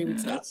 3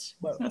 weeks ago.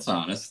 That's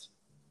honest.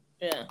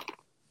 Yeah.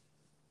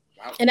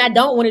 And I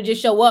don't want to just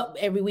show up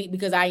every week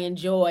because I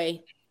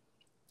enjoy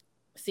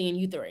seeing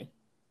you three.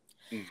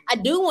 I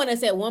do want to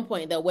say at one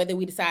point though, whether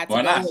we decide to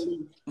Why not?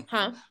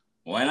 Huh?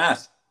 Why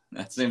not?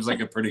 That seems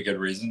like a pretty good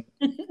reason.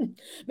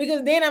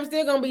 Because then I'm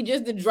still gonna be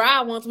just the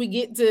dry once we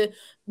get to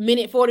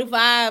minute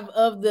 45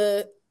 of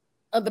the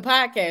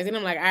podcast, and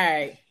I'm like, all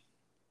right,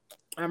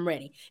 I'm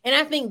ready. And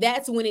I think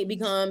that's when it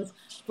becomes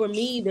for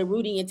me the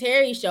Rudy and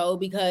Terry show,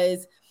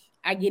 because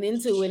I get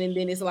into it and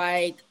then it's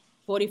like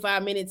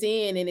 45 minutes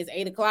in and it's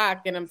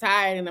 8:00 and I'm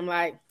tired and I'm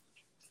like,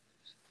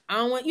 I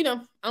don't want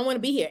to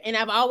be here. And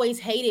I've always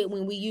hated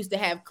when we used to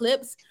have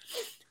clips.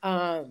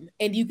 And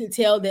you could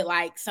tell that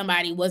like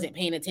somebody wasn't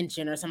paying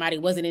attention or somebody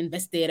wasn't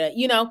invested, or,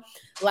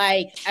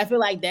 like I feel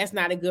like that's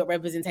not a good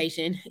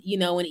representation,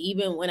 and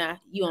even when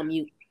you on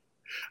mute.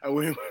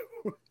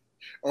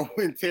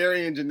 When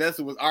Terry and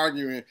Janessa was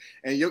arguing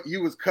and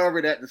you was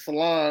covered at the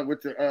salon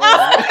with the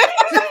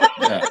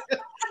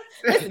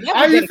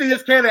I used to see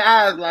his kind of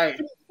eyes like,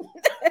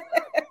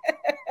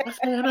 what's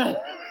going on?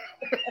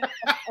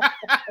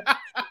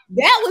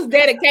 That was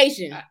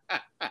dedication.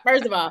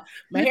 First of all,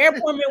 my hair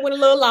appointment went a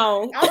little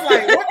long. I was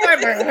like, what type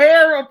of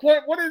hair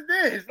appointment? What is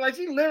this? Like,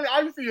 she literally,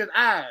 all you see his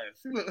eyes.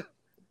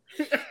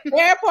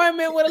 Hair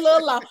appointment went a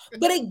little long.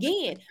 But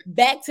again,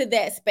 back to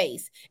that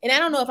space. And I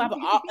don't know if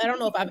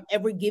I've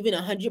ever given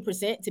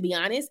 100%, to be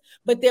honest,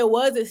 but there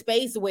was a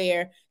space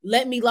where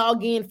let me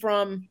log in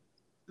from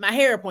my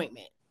hair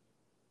appointment,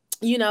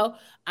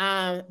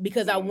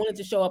 because I wanted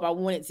to show up. I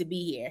wanted to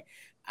be here.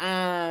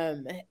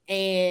 And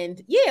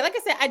yeah, like I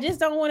said, I just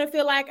don't want to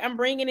feel like I'm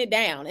bringing it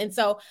down. And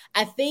so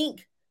I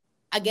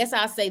guess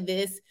I'll say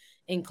this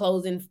in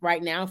closing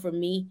right now. For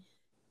me,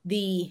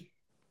 the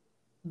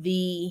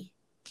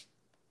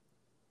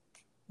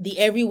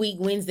every week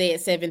Wednesday at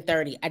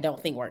 7:30, I don't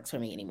think works for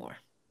me anymore.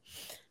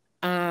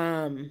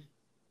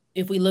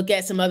 If we look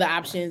at some other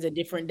options, a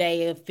different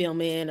day of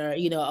filming or,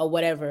 or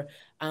whatever,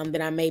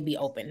 then I may be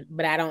open,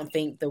 but I don't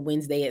think the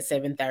Wednesday at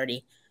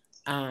 7:30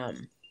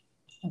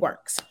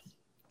 works.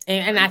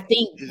 And I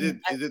think is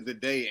it the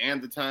day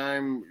and the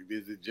time?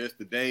 Is it just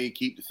the day?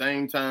 Keep the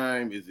same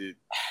time? Is it?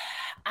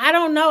 I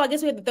don't know. I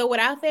guess we have to throw it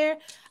out there.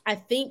 I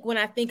think when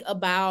I think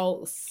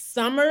about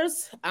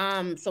summers,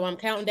 so I'm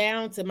counting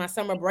down to my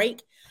summer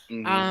break.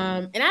 And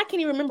I can't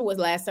even remember what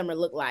last summer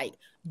looked like,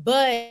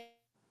 but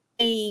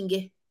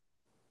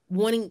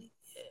wanting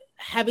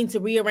having to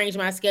rearrange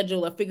my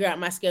schedule or figure out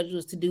my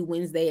schedules to do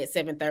Wednesday at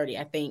 7:30,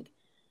 I think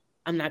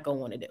I'm not gonna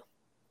want to do.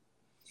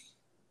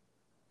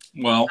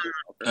 Well,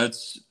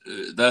 that's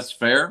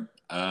fair.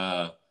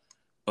 But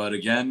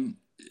again,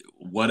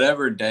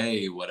 whatever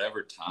day,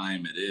 whatever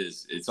time it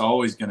is, it's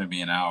always going to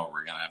be an hour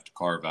we're going to have to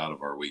carve out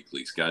of our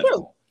weekly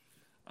schedule.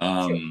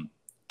 True.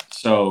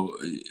 So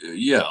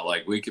yeah,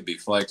 like we could be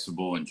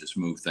flexible and just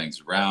move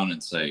things around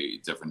and say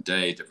different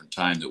day, different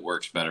time that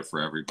works better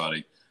for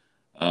everybody.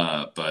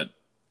 But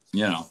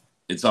you know,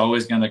 it's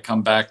always going to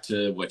come back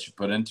to what you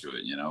put into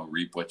it, you know,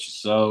 reap what you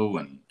sow,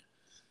 and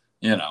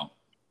you know,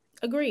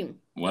 agree.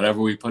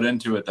 Whatever we put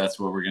into it, that's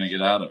what we're going to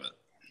get out of it.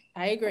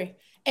 I agree.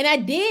 And I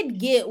did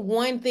get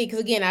one thing, because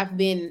again, I've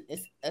been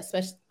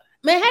especially,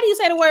 man, how do you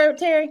say the word,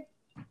 Terry?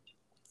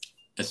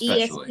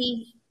 Especially.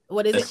 ESP?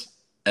 What is it?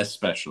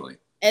 Especially.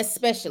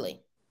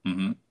 Especially.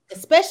 Mm-hmm.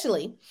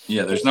 Especially.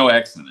 Yeah, there's no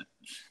X in it.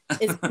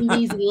 It's in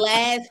these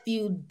last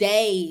few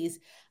days.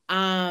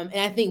 And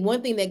I think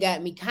one thing that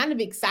got me kind of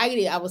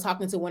excited, I was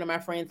talking to one of my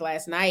friends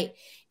last night,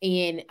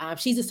 and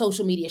she's a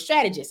social media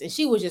strategist, and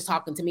she was just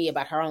talking to me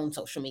about her own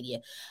social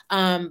media.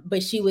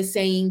 But she was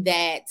saying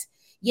that,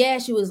 yeah,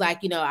 she was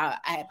like, you know, I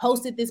had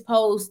posted this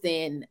post,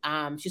 and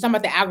she was talking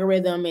about the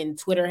algorithm, and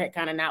Twitter had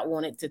kind of not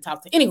wanted to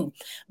talk to anyone.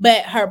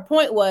 But her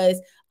point was,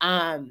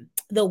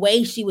 the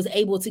way she was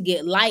able to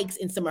get likes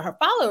and some of her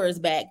followers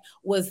back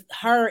was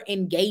her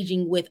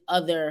engaging with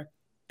other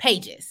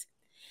pages.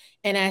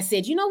 And I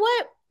said, you know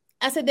what?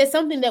 I said, there's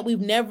something that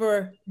we've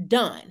never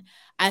done.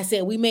 I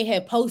said, we may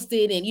have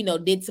posted and, you know,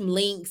 did some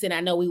links. And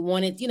I know we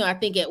wanted, you know, I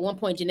think at one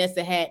point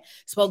Janessa had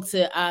spoke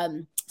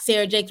to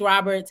Sarah Jakes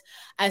Roberts.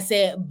 I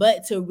said,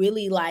 but to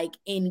really like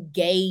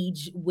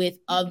engage with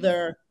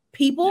other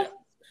people,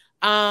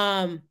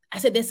 I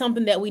said, there's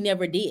something that we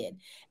never did.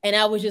 And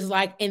I was just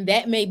like, and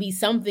that may be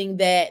something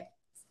that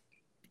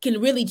can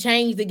really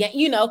change the game,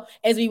 you know,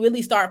 as we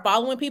really start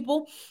following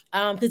people.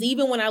 Because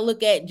even when I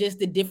look at just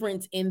the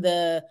difference in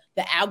the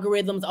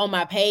algorithms on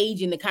my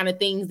page and the kind of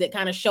things that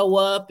kind of show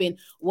up and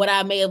what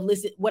I may have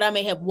listened, what I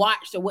may have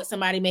watched, or what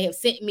somebody may have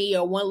sent me,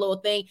 or one little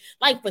thing,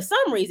 like for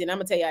some reason, I'm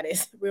gonna tell y'all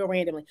this real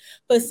randomly.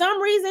 For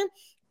some reason,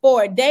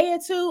 for a day or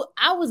two,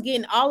 I was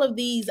getting all of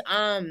these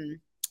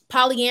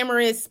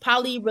polyamorous,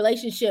 poly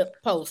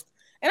relationship posts.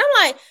 And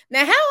I'm like, now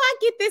how do I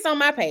get this on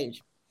my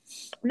page?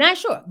 Not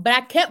sure, but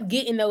I kept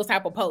getting those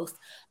type of posts.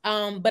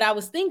 But I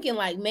was thinking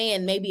like,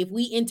 man, maybe if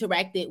we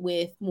interacted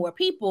with more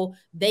people,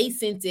 they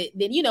sent it,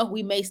 then, you know,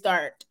 we may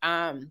start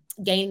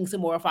gaining some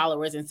more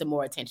followers and some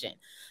more attention.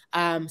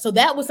 So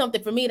that was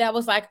something for me that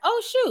was like,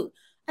 oh shoot,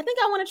 I think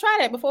I want to try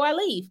that before I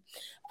leave.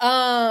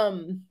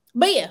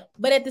 But yeah,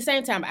 but at the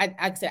same time,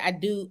 I said, I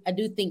do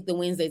think the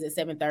Wednesdays at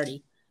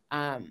 7:30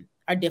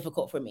 are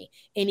difficult for me.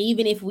 And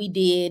even if we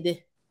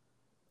did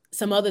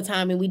some other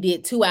time and we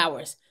did 2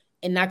 hours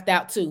and knocked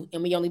out 2,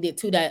 and we only did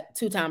 2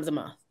 times a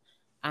month,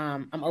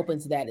 I'm open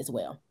to that as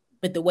well.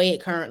 But the way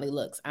it currently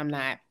looks, I'm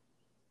not.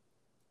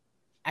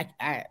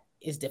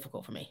 It's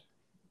difficult for me.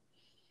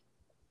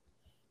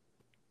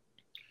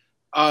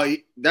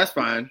 That's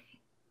fine.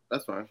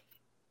 That's fine.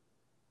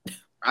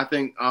 I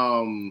think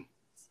I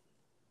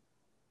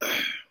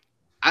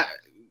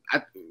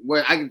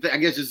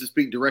guess just to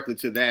speak directly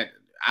to that,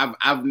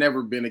 I've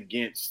never been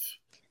against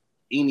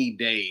any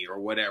day or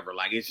whatever.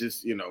 Like, it's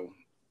just, you know,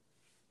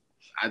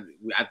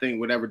 I think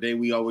whatever day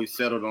we always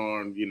settled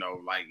on, you know,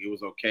 like it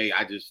was okay.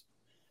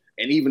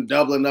 And even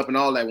doubling up and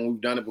all that when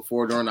we've done it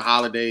before during the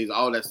holidays,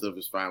 all that stuff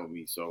is fine with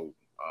me. So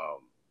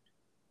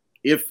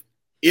if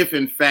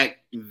in fact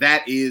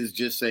that is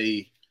just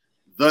the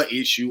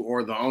issue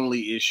or the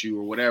only issue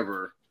or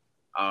whatever,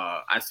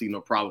 I see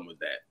no problem with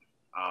that.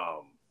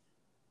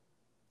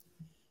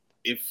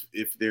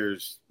 If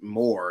there's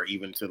more,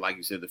 even to, like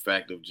you said, the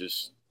fact of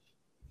just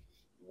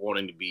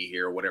wanting to be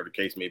here or whatever the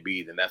case may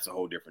be, then that's a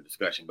whole different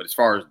discussion. But as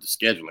far as the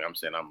scheduling, I'm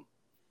saying I'm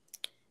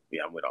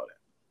with all that.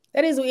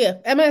 That is, yeah.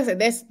 I mean, I said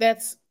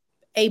that's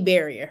a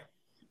barrier.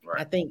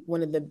 Right. I think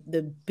one of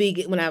the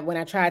big, when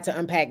I tried to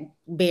unpack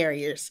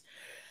barriers,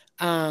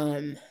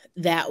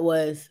 that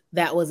was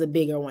a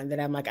bigger one that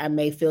I'm like, I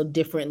may feel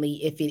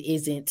differently if it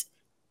isn't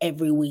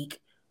every week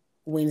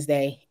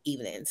Wednesday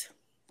evenings.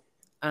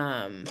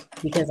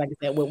 Because like I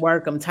said, with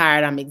work, I'm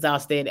tired, I'm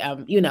exhausted,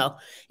 you know,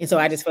 and so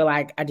I just feel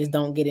like I just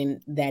don't get in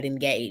that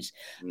engaged,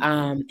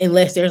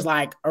 unless there's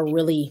like a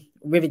really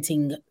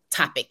riveting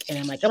topic, and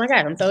I'm like, oh my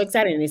God, I'm so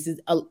excited, and this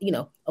is, you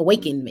know,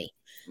 awakened me.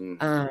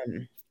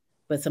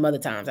 But some other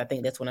times, I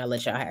think that's when I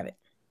let y'all have it.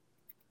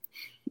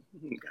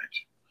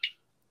 Gotcha.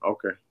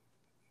 Okay,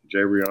 Jay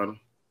Rihanna,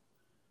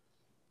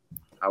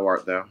 how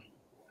art thou?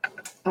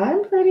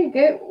 I'm pretty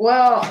good.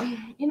 Well,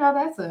 you know,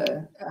 that's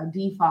a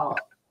default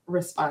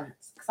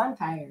response because I'm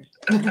tired.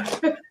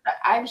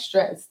 I'm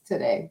stressed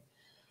today.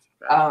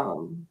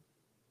 I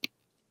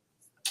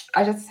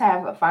just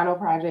have a final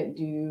project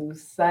due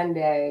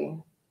Sunday,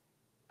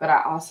 but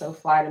I also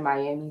fly to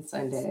Miami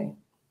Sunday.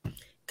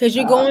 Because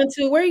you're going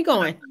to, where are you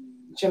going?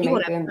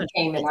 Jamaica and the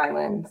Cayman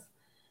Islands.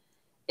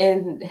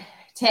 And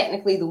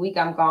technically the week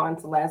I'm gone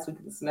is the last week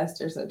of the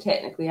semester, so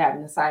technically I have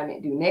an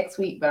assignment due next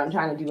week, but I'm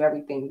trying to do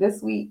everything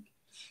this week.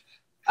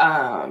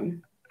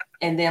 And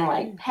then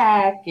like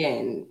pack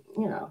and,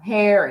 you know,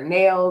 hair and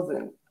nails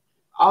and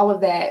all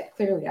of that.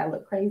 Clearly I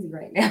look crazy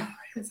right now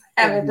because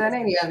I haven't done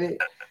any of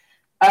it.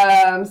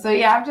 So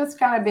yeah, I've just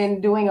kind of been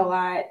doing a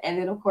lot. And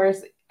then of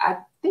course, I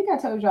think I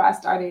told y'all I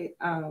started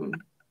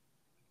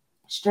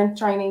strength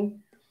training.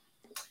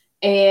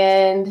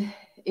 And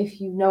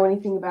if you know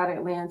anything about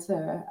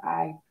Atlanta,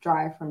 I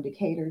drive from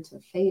Decatur to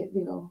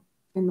Fayetteville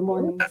in the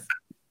mornings.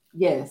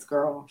 Yes,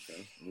 girl.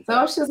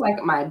 So it's just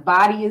like my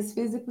body is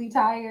physically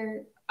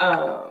tired.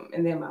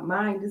 And then my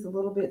mind is a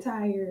little bit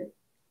tired.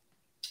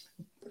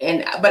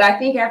 But I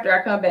think after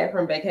I come back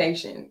from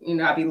vacation, you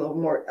know, I'll be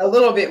a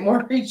little bit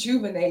more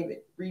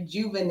rejuvenated.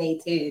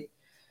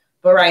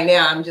 But right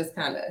now I'm just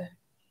kind of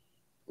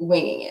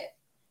winging it.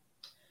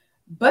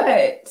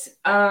 But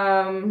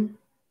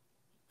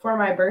for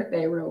my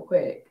birthday, real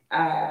quick,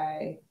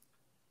 I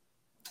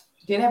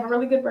did have a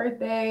really good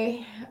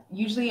birthday.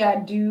 Usually I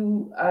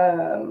do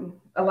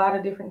a lot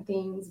of different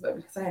things, but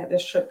because I had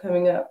this trip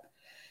coming up,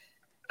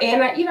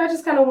 and I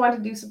just kind of wanted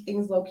to do some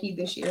things low key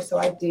this year. So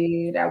I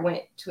did. I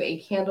went to a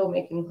candle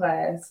making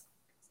class,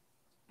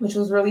 which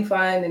was really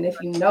fun. And if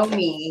you know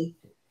me,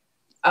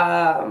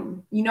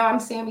 you know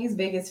I'm Sammy's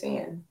biggest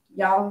fan.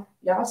 Y'all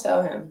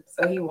tell him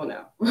so he will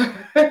know.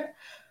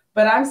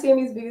 But I'm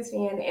Sammy's biggest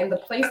fan. And the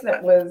place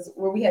that was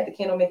where we had the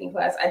candle making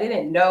class, I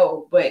didn't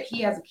know, but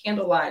he has a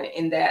candle line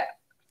in that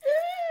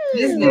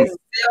business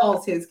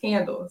sells his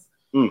candles.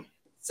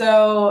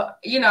 So,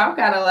 you know, I'm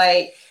kind of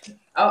like,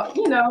 oh,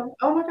 you know,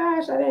 oh my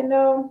gosh, I didn't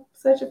know,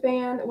 such a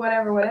fan,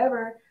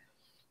 whatever.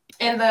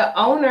 And the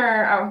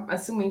owner, I'm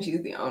assuming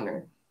she's the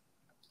owner,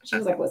 she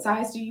was like, what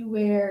size do you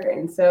wear?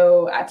 And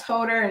so I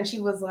told her, and she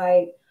was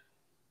like,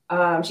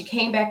 she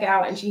came back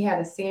out and she had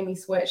a Sammy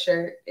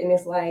sweatshirt, and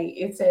it's like,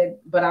 it said,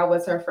 but I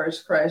was her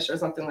first crush or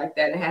something like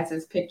that. And it has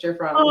his picture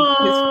from his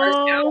first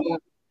album.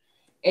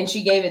 And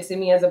she gave it to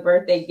me as a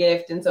birthday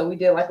gift. And so we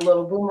did like a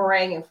little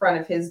boomerang in front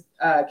of his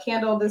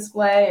candle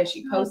display, and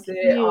she posted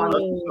it on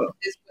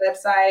his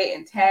website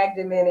and tagged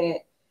him in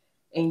it.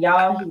 And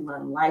y'all, he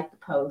liked the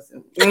post.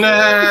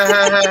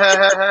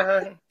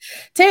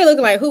 Terry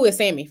looking like, who is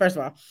Sammy, first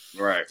of all?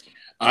 Right.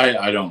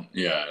 I don't.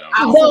 Yeah. I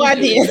have no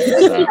idea.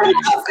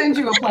 I'll send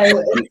you a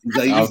playlist.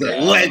 He's a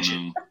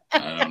legend.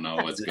 I don't know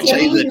what's going on.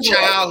 He's a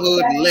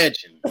childhood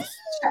legend.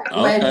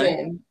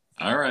 Legend.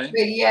 All right.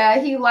 But yeah,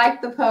 he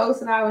liked the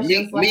post, and I was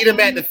just like, meet him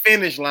at the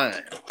finish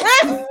line.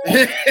 So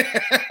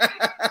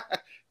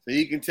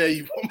he can tell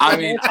you. I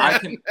mean, I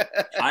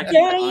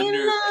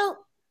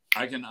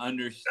can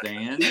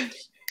understand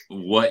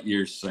what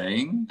you're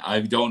saying. I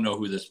don't know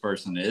who this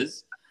person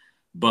is,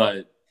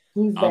 but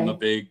I'm a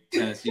big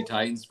Tennessee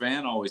Titans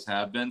fan. Always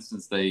have been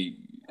since they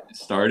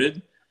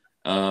started.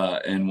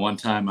 And one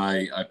time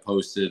I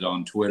posted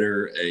on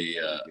Twitter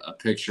a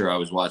picture. I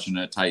was watching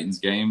a Titans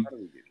game,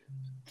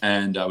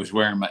 and I was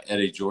wearing my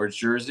Eddie George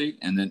jersey,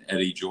 and then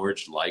Eddie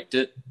George liked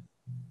it.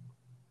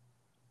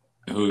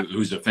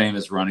 Who's a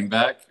famous running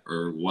back,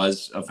 or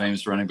was a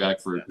famous running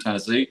back for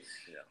Tennessee.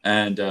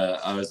 And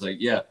I was like,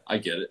 yeah, I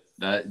get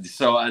it.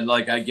 So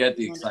I get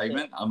the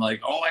excitement. I'm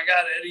like, oh my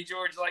God, Eddie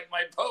George liked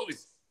my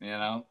post, you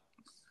know?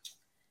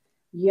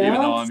 Yeah.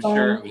 Even though I'm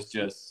sure it was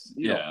just,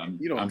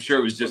 I'm sure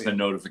it was just a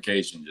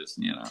notification, just,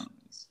 you know.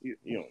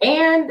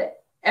 And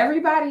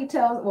everybody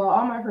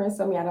all my friends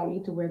tell me I don't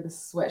need to wear the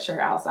sweatshirt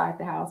outside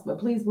the house, but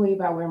please believe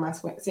I wear my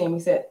Sammy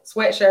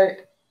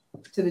sweatshirt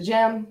to the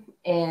gym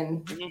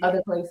and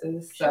other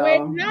places. So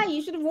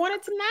you should have worn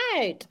it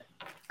tonight.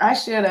 I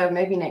should have,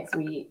 maybe next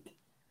week.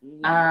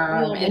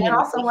 And then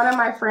also one of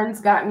my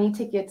friends got me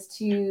tickets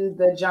to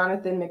the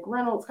Jonathan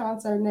McReynolds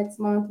concert next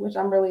month, which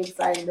I'm really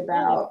excited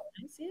about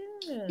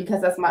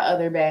because that's my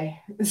other bae.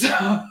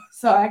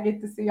 So I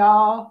get to see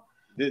all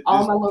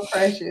my little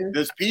crushes.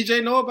 Does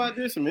PJ know about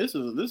this? I mean, this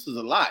is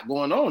a lot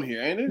going on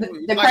here, ain't it?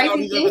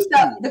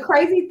 The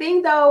crazy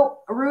thing though,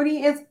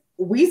 Rudy, is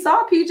we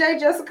saw PJ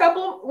just a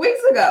couple of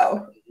weeks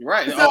ago.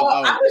 Right. So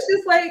I was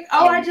just like,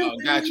 I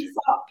just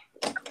saw.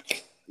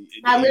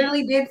 I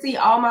literally did see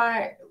all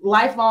my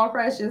lifelong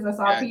crushes. I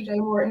saw PJ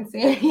Morton,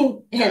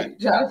 Sammy, and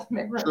Jonathan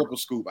McReynolds. Triple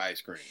scoop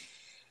ice cream.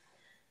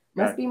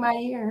 Must be my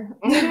year.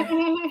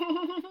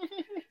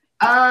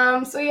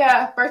 So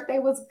yeah, birthday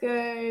was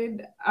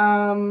good.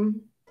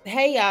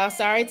 Hey y'all,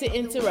 sorry to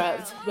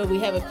interrupt, but we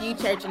have a few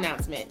church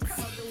announcements.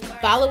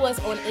 Follow us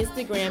on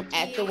Instagram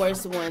at The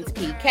Worst Ones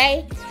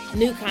PK.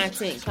 New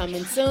content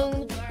coming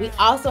soon. We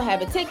also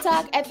have a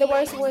TikTok at The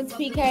Worst Ones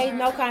PK.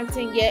 No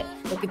content yet,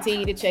 but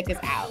continue to check us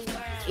out.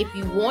 if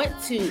you want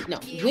to, no,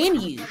 when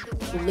you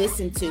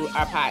listen to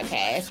our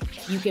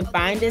podcast, you can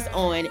find us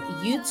on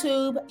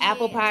YouTube,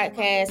 Apple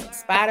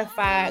Podcasts,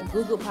 Spotify,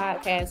 Google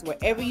Podcasts,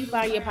 wherever you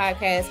find your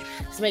podcast.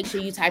 Just make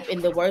sure you type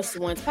in the Worst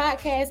Ones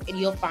podcast and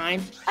you'll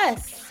find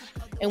us.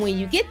 And when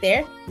you get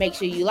there, make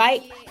sure you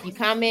like, you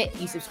comment,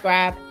 you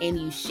subscribe, and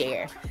you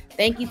share.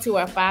 Thank you to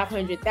our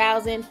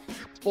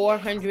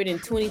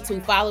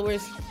 500,422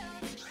 followers.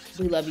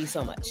 We love you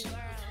so much.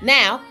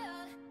 Now,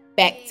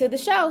 back to the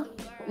show.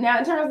 Now,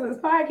 in terms of this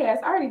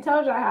podcast, I already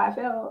told y'all how I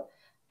felt.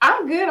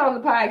 I'm good on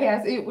the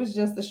podcast. It was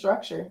just the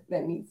structure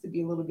that needs to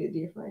be a little bit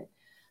different.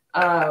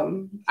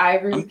 I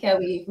agree with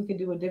Kelly. If we could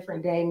do a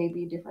different day,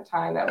 maybe a different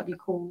time, that would be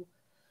cool.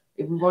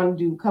 If we want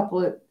to do a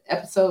couple of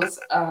episodes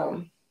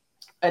a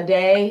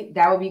day,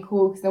 that would be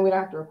cool because then we don't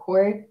have to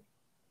record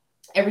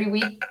every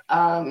week.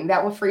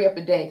 That would free up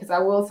a day because I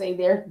will say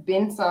there have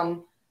been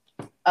some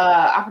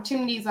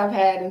opportunities I've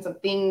had and some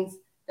things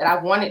that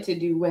I wanted to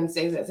do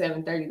Wednesdays at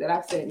 7:30 that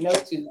I've said no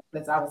to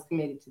because I was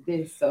committed to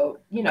this. So,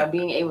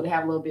 being able to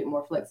have a little bit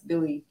more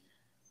flexibility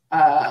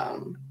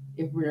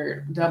if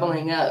we're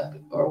doubling up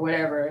or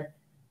whatever,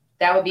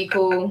 that would be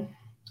cool.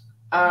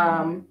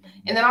 And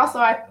then also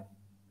I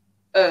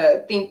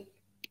think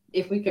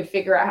if we could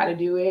figure out how to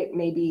do it,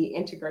 maybe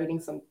integrating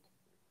some,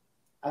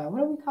 what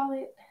do we call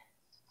it?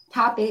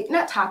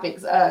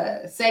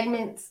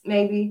 Segments,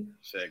 maybe.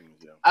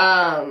 Segments, yeah.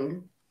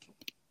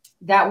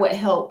 That would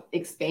help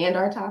expand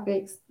our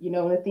topics,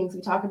 the things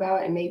we talk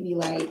about, and maybe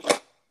like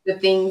the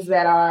things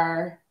that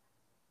are,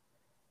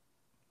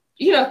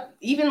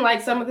 even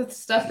like some of the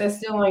stuff that's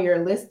still on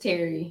your list,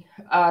 Terry,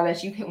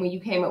 that when you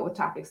came up with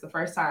topics the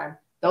first time,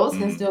 those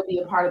can still be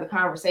a part of the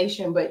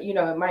conversation, but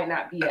it might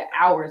not be an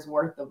hour's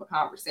worth of a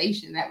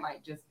conversation. That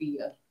might just be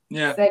a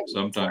segment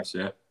sometimes,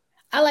 worth. yeah.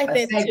 I like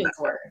that too.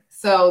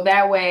 So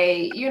that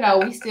way,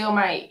 we still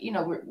might,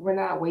 we're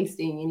not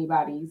wasting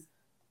anybody's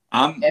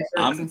efforts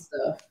and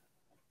stuff.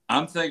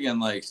 I'm thinking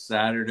like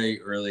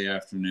Saturday early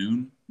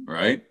afternoon,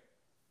 right?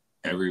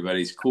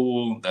 Everybody's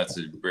cool. That's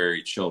a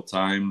very chill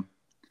time,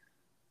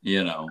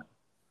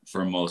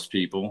 for most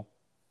people.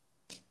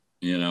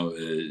 I know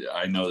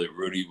that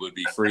Rudy would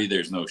be free.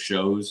 There's no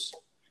shows.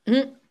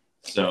 Mm-hmm.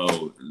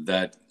 So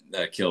that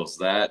kills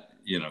that,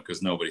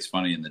 because nobody's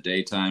funny in the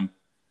daytime.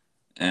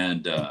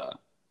 And,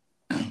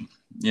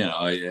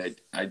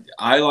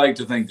 I like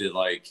to think that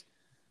like,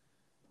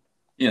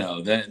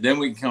 then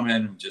we can come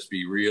in and just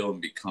be real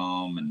and be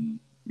calm and,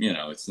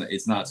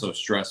 it's not so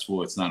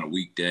stressful. It's not a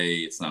weekday.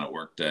 It's not a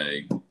work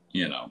day,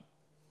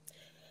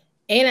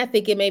 And I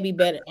think it may be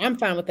better. I'm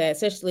fine with that,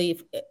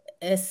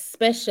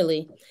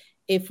 especially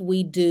if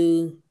we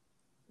do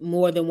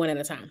more than one at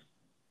a time.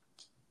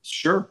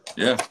 Sure.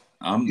 Yeah.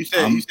 You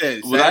said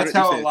Saturday, that's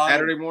how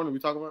Saturday morning we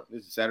talk about?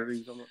 This is Saturday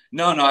you talking about?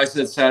 No, I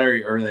said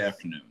Saturday early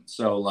afternoon.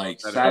 So like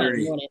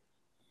Saturday morning.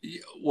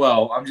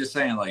 Well, I'm just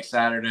saying like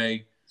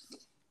Saturday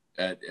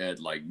at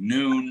like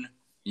noon,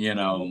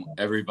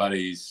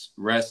 everybody's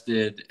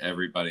rested,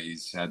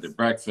 everybody's had their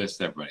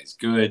breakfast, everybody's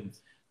good,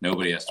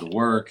 nobody has to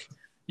work,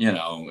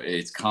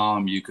 it's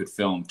calm. You could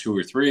film 2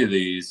 or 3 of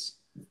these,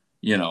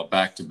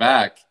 back to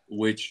back,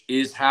 which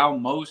is how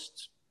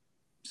most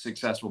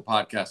successful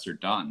podcasts are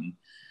done.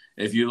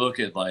 If you look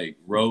at like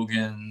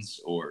Rogan's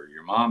or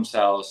Your Mom's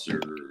House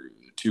or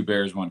Two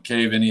Bears, One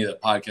Cave, any of the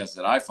podcasts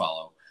that I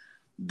follow,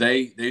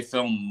 they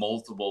film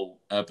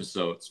multiple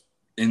episodes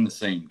in the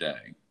same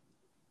day.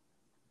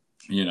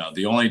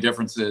 The only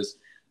difference is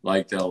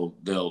like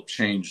they'll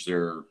change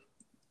their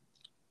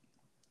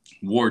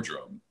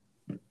wardrobe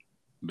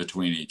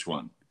between each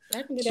one.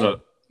 So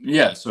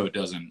it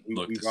doesn't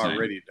look the same. We've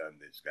already done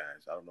this,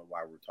 guys. I don't know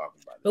why we're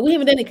talking about it. But we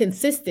haven't done it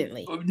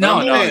consistently. No,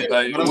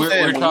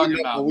 we're talking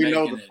about we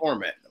know the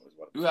format.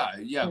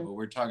 Yeah, but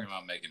we're talking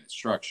about making it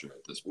structured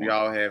at this point. We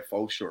all have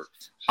faux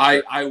shorts.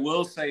 I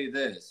will say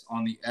this.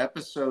 On the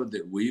episode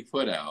that we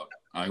put out,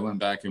 I went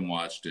back and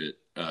watched it,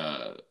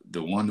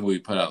 the one that we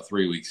put out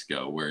 3 weeks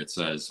ago, where it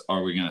says,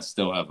 are we going to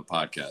still have a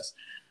podcast?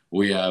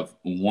 We have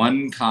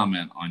one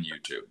comment on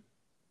YouTube.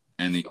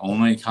 And the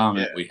only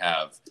comment we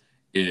have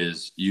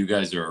is you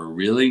guys are a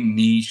really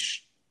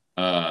niche,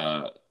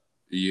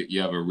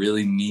 you have a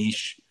really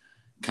niche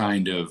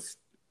kind of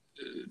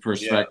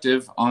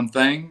perspective on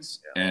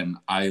things, and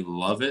I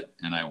love it,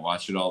 and I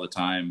watch it all the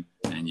time,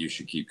 and you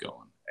should keep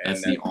going.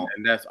 And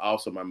that's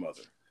also my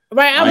mother.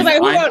 Right, I was like,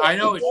 who wrote it? I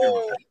know it's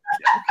your mother.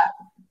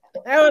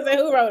 I was like,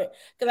 who wrote it?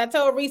 Because I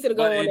told Risa to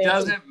go on there. It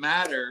doesn't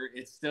matter.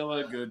 It's still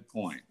a good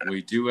point.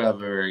 We do have a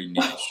very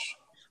niche.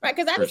 Right,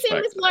 because I just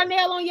seen Miss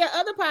Larnell on your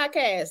other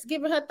podcast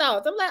giving her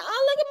thoughts. I'm like,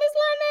 oh, look at Miss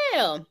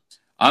Larnell.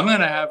 I'm going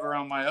to have her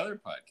on my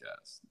other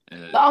podcast.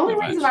 The only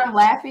reason I'm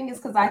laughing is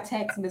because I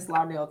text Miss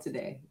Larnell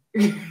today.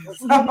 So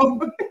it's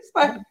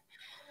like,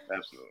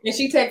 absolutely. And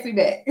she texted me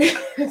back.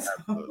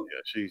 Absolutely.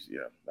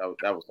 Yeah,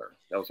 that was her.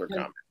 That was her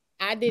comment.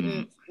 I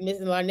didn't. Miss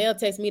Larnell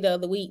texted me the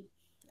other week.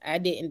 I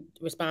didn't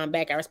respond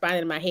back. I responded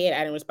in my head. I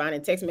didn't respond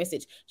in text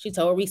message. She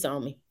told Risa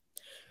on me.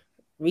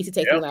 Risa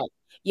texted me like,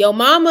 yo,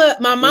 my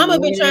mama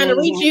been trying to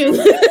reach you.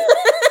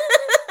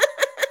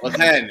 What's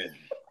happening?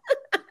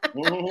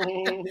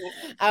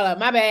 I like,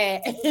 my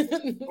bad.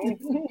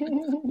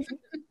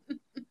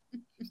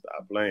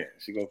 Stop playing.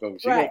 She gonna come.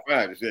 She Right.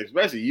 gonna find it.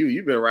 Especially you.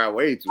 You been around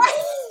way too long.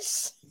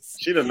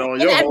 She done known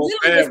And your I whole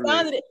literally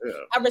family.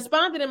 I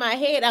responded in my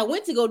head. I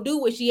went to go do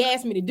what she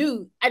asked me to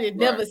do. I just Right.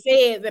 never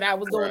said that I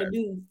was going Right. to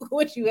do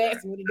what you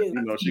asked me to do.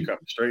 You know she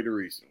coming straight to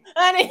Reese.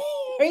 Honey,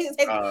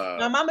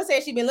 my mama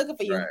said she been looking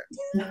for you.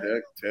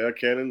 Right. Tell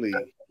Kelly Lee.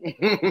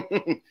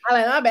 I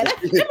like, my bad.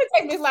 Let me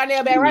take Miss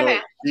Larnell back right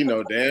now. You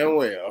know damn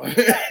well.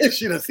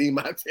 She done seen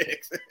my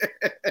text.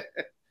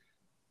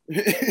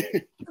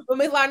 But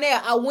Miss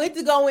Larnell, I went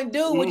to go and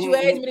do what you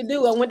asked me to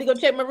do. I went to go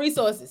check my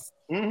resources.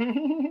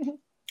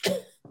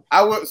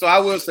 I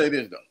will say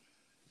this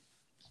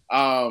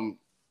though.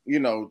 You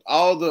know,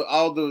 all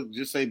the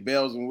just say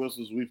bells and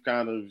whistles we've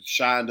kind of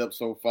shined up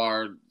so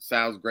far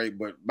sounds great,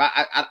 but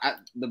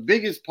the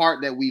biggest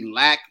part that we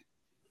lack,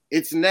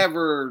 it's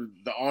never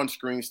the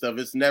on-screen stuff.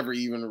 It's never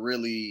even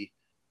really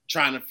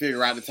trying to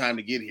figure out the time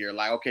to get here.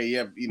 Like, okay,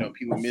 yeah, you know,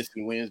 people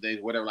missing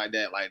Wednesdays, whatever like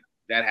that. Like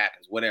that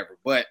happens, whatever.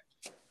 But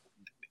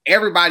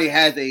everybody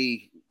has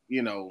a,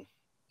 you know,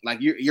 like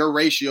your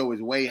ratio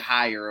is way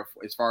higher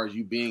as far as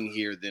you being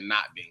here than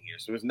not being here.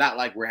 So it's not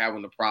like we're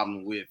having a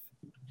problem with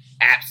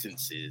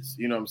absences.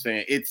 You know what I'm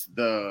saying? It's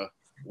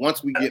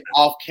once we get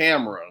off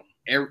camera,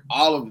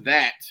 all of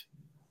that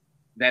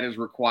is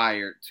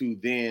required to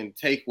then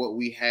take what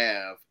we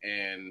have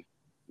and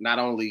not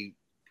only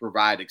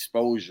provide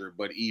exposure,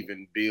 but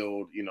even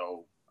build, you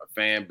know, a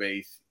fan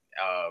base,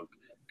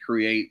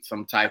 create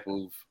some type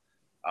of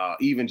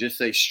even just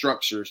say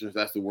structure, since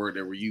that's the word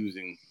that we're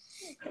using,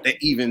 that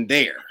even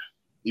there.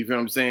 You feel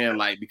what I'm saying?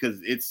 Like, because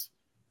it's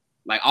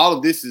like all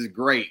of this is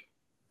great,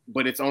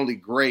 but it's only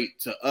great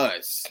to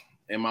us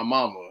and my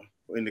mama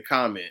in the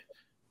comment.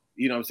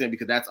 You know what I'm saying?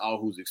 Because that's all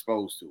who's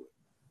exposed to it.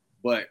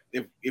 But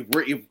if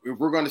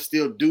we're going to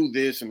still do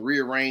this and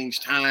rearrange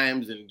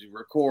times and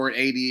record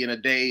 80 in a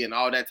day and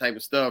all that type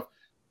of stuff,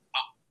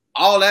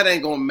 all that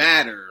ain't gonna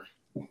matter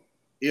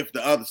if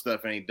the other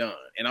stuff ain't done.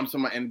 And I'm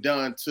talking about and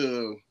done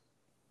to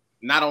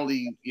not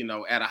only, you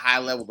know, at a high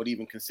level, but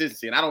even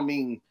consistency. And I don't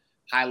mean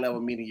high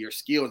level meaning your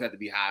skills have to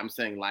be high. I'm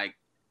saying like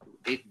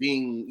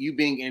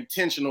being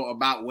intentional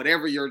about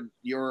whatever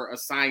your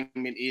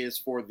assignment is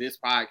for this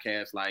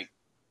podcast. Like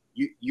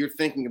you're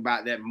thinking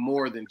about that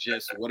more than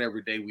just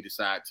whatever day we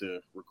decide to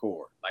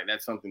record. Like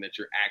that's something that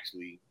you're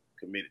actually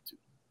committed to.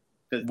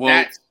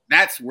 Because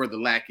that's where the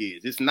lack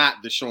is. It's not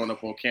the showing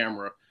up on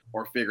camera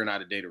or figuring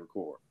out a day to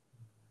record.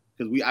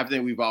 Because I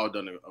think we've all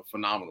done a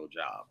phenomenal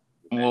job.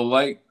 Well,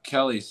 like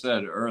Kelly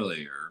said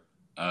earlier,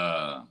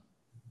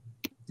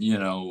 you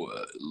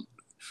know,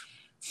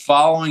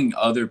 following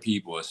other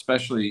people,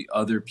 especially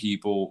other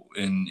people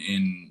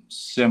in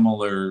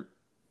similar,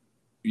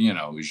 you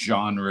know,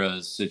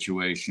 genres,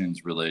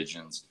 situations,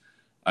 religions.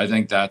 I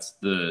think that's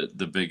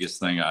the biggest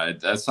thing.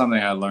 That's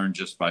something I learned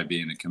just by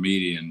being a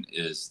comedian,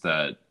 is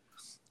that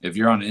if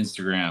you're on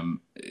Instagram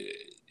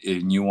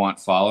and you want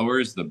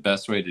followers, the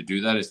best way to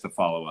do that is to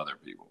follow other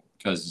people.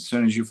 Because as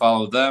soon as you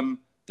follow them,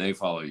 they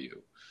follow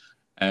you.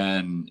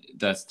 And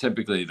that's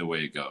typically the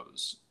way it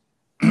goes,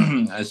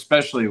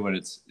 especially when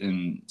it's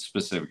in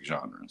specific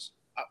genres.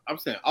 I'm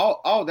saying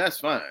all that's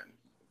fine.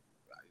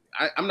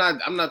 I'm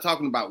not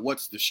talking about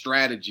what's the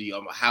strategy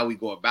of how we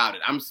go about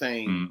it. I'm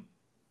saying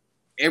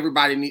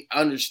everybody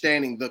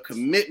understanding the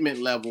commitment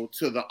level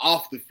to the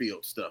off the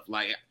field stuff.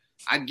 Like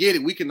I get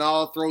it. We can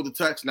all throw the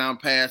touchdown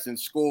pass and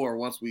score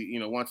once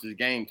it's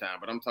game time.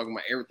 But I'm talking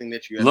about everything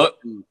that you have to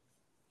do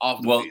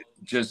off the field.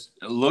 Just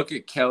look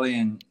at Kelly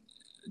and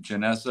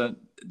Janessa.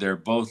 They're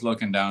both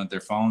looking down at their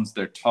phones.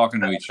 They're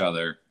talking to each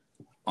other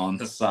on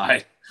the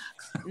side.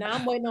 Now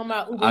I'm waiting on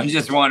my Uber. I'm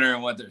just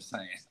wondering what they're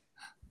saying.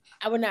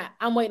 I would not.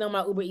 I'm waiting on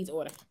my Uber Eats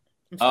order.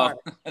 I'm sorry.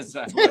 Is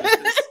that what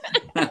it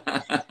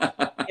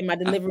is? And my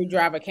delivery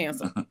driver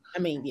canceled. I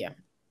mean, yeah.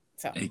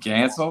 So he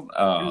canceled?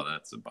 Oh,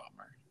 that's a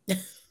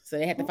bummer. So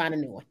they had to find a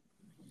new one.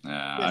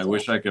 I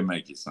wish I could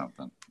make you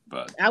something,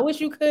 but I wish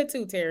you could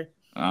too, Terry.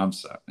 I'm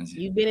sorry.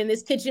 You've been in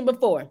this kitchen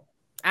before.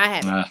 I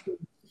haven't.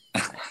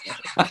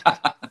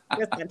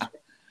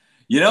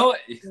 You know,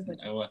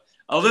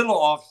 a little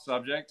off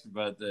subject,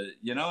 but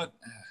you know what?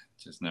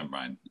 Just never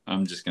mind.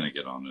 I'm just gonna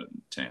get on a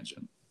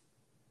tangent.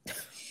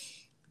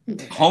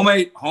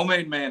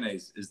 Homemade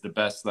mayonnaise is the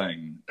best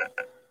thing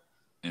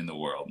in the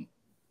world.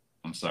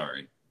 I'm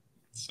sorry.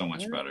 It's so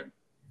much better.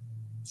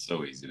 It's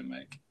so easy to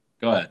make.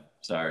 Go ahead.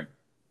 Sorry.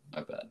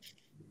 My bad.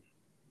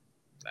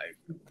 Like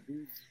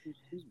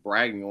who's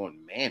bragging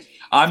on mayonnaise?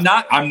 I'm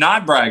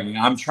not bragging.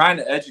 I'm trying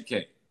to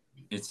educate.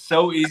 It's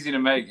so easy to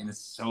make and it's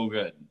so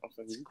good.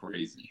 It's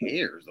crazy. Who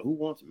cares? Who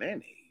wants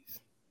mayonnaise?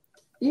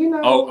 You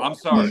know. Oh, I'm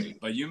sorry,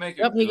 but you make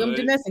a Here go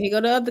Janessa. Here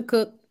go the other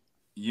cook.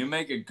 You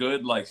make a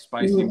good like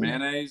spicy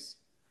mayonnaise,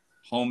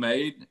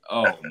 homemade.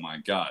 Oh my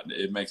god,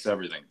 it makes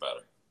everything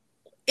better.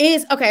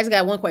 Okay, I just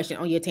got one question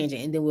on your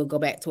tangent, and then we'll go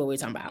back to what we're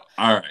talking about.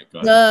 All right, go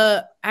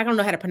ahead. I don't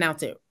know how to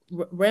pronounce it.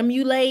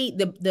 Remoulade,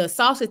 the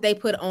sauce that they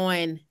put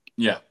on.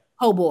 Yeah.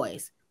 Po'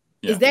 boys.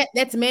 Yeah.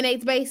 That's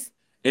mayonnaise base?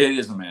 It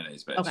is a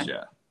mayonnaise base. Okay.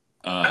 Yeah.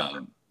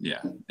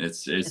 Yeah,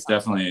 it's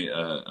definitely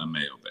a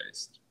mayo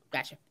based.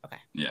 Gotcha. Okay.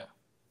 Yeah.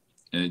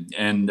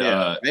 And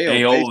mayo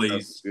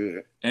aiolis.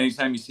 good.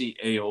 Anytime you see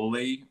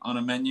aioli on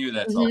a menu,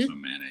 that's also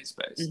mayonnaise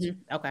based.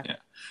 Okay. Yeah,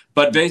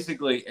 but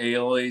basically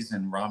aiolis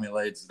and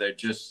romulades,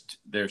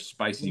 they're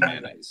spicy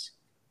mayonnaise.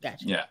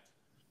 Gotcha. Yeah,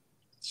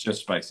 it's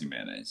just spicy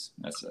mayonnaise.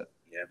 That's it.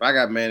 Yeah, if I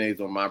got mayonnaise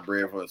on my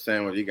bread for a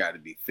sandwich, it got to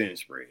be thin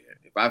spread.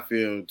 If I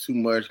feel too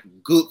much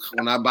gook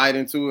when I bite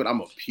into it, I'm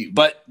gonna puke.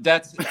 But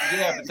that's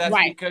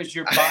Right. because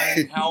you're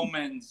buying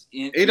Hellman's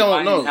in. It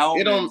don't know.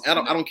 Hellman's It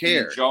don't. I don't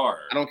care.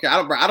 Jar. I don't care.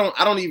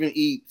 I don't even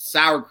eat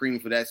sour cream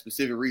for that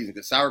specific reason,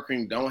 because sour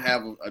cream don't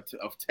have a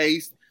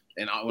taste.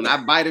 And when I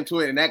bite into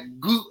it and that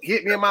goop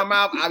hit me in my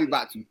mouth, I'll be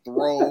about to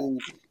throw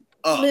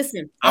up.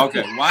 Listen.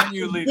 Okay, why don't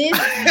you leave This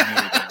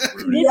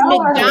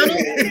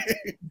McDonald's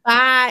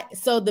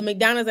so the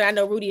McDonald's that I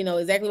know Rudy know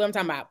exactly what I'm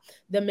talking about.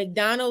 The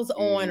McDonald's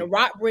on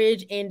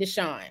Rockbridge and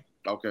Deshaun.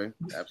 Okay,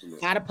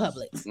 absolutely. Out of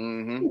Publix.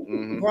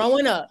 Mm-hmm.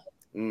 Growing up,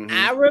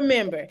 I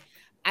remember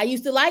I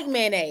used to like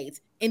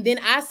mayonnaise, and then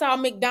I saw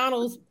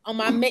McDonald's on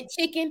my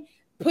McChicken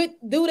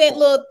do that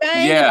little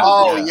thing. Yeah.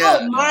 Oh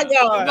my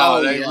God.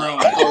 No, they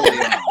ruined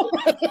it.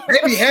 They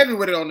be heavy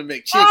with it on the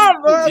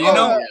McChicken. You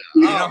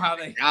know how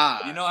they put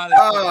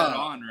that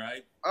on,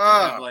 right?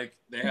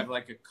 They have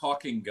like a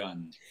caulking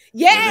gun.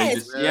 Yes.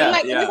 It's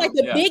like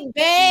the big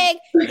bag.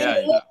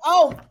 Yeah.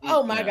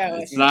 Oh my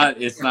gosh. It's not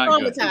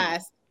traumatized.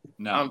 Good.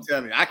 No. I'm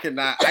telling you, I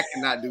cannot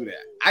do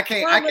that. I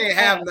can't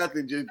have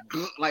nothing just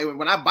like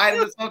when I bite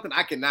into something,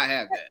 I cannot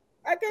have that.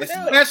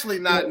 Especially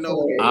not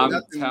no. I'm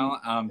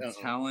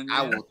telling you,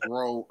 I will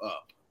throw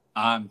up.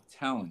 I'm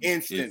telling you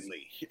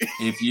instantly.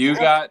 If you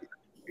got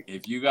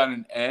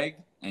an egg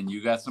and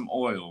you got some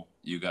oil,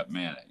 you got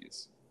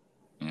mayonnaise.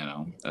 You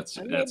know, that's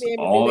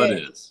all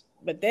it is.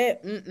 But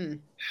that,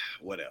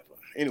 whatever.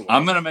 Anyway,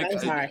 I'm gonna make.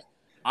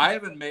 I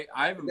haven't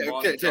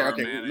bought a jar of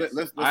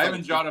mayonnaise. I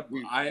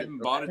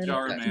haven't bought a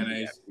jar of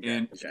mayonnaise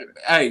in.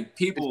 Hey,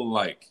 people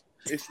like.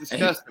 It's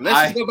disgusting.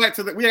 Let's just go back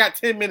to we got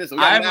 10 minutes.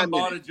 I haven't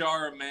bought a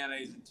jar of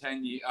mayonnaise in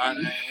 10 years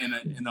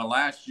in the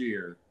last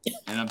year,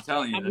 and I'm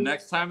telling you, the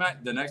next time I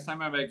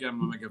make it, I'm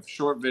gonna make a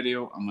short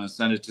video. I'm gonna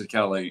send it to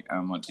Kelly.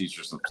 I'm gonna teach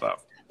her some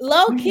stuff.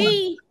 Low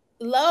key.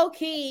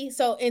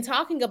 So in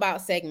talking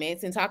about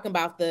segments and talking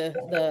about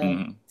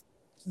the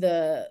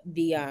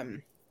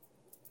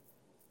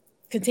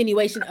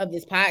continuation of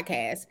this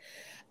podcast,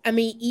 I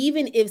mean,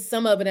 even if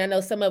some of it, I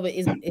know some of it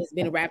is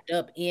been wrapped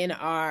up in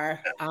our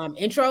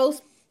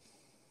intros.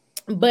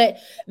 But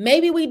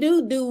maybe we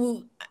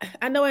do.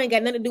 I know I ain't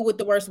got nothing to do with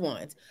the worst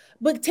ones,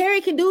 but Terry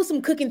can do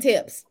some cooking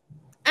tips.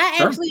 I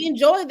actually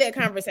enjoyed that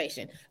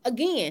conversation.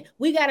 Again,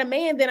 we got a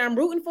man that I'm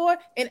rooting for,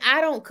 and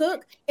I don't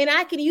cook, and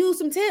I could use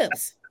some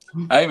tips.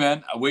 Hey,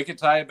 man, we could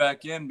tie it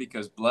back in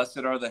because blessed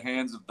are the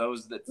hands of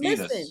those that feed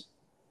us.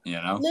 You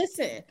know?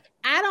 Listen,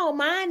 I don't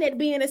mind that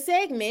being a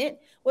segment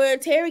where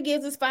Terry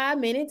gives us 5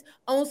 minutes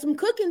on some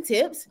cooking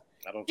tips,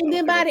 and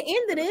then by the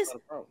end of this,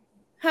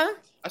 huh?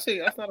 I say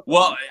that's not a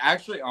problem. Well,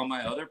 actually, on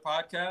my other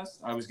podcast,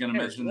 I was going to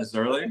mention this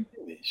earlier.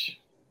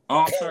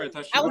 Oh, I'm sorry.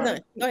 I was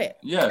done. Go ahead.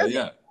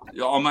 Yeah.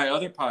 On my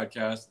other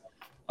podcast,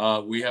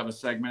 we have a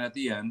segment at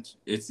the end.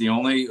 It's the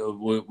only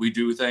we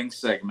do things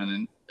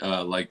segmented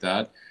like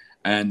that,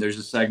 and there's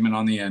a segment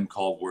on the end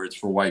called "Words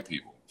for White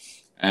People,"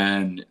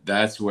 and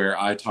that's where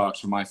I talk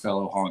to my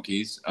fellow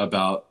honkies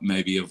about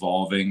maybe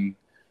evolving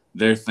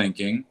their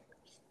thinking,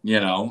 you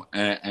know,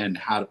 and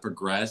how to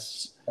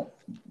progress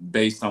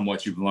based on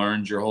what you've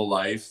learned your whole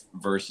life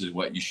versus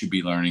what you should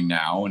be learning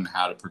now, and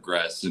how to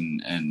progress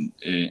and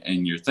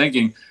your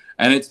thinking.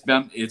 And it's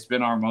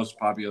been our most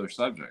popular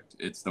subject.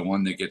 It's the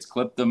one that gets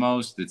clipped the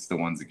most. It's the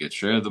ones that get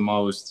shared the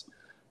most.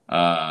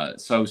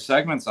 So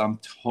segments I'm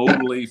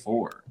totally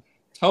for,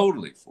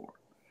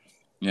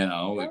 you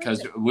know,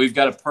 because we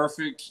got a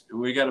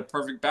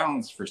perfect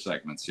balance for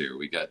segments here.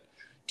 We got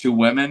 2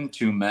 women,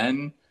 2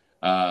 men.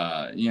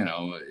 You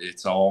know,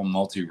 it's all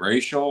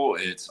multiracial,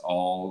 it's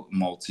all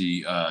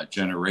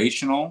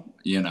multi-generational,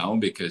 you know,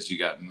 because you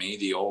got me,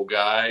 the old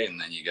guy, and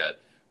then you got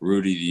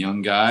Rudy, the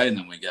young guy, and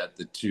then we got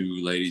the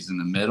 2 ladies in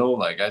the middle.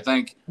 Like, I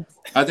think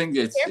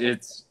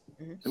it's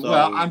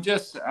well, I'm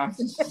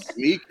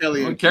me,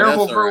 Kelly, and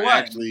careful Janessa for are what?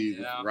 Actually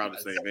around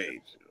the same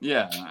age.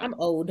 Yeah. I'm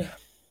old.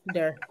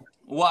 There.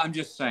 Well, I'm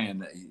just saying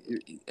that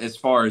as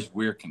far as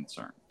we're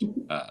concerned,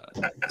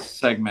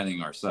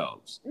 segmenting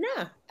ourselves.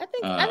 Nah, I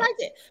think I liked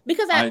it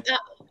because I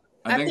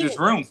think there's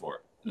room for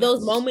it.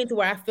 Those moments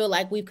where I feel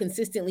like we've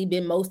consistently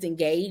been most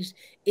engaged,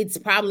 it's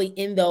probably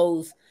in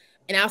those,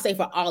 and I'll say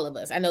for all of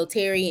us. I know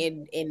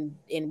Terry and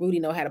Rudy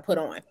know how to put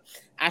on.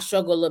 I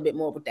struggle a little bit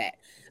more with that.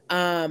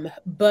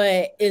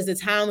 But is the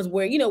times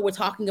where, you know, we're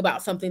talking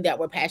about something that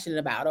we're passionate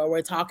about, or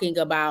we're talking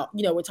about,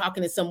 you know, we're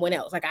talking to someone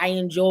else. Like I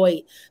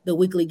enjoyed the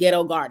weekly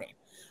ghetto garden.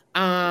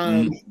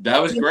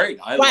 That was great.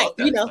 I love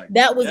that. You know,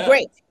 that was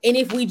great. And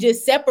if we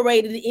just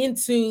separated it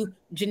into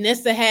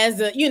Janessa has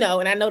a, you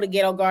know, and I know the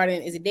ghetto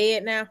garden is it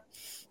dead now?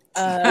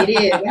 It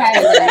is.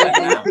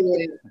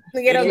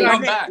 The ghetto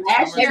garden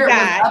last year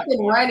was up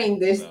and running.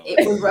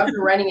 It was up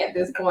and running at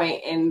this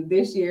point, and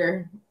this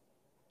year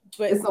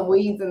There's some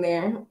weeds in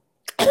there.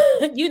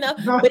 You know,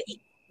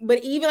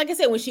 but even like I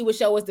said, when she would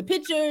show us the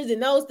pictures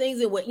and those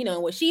things and what, you know,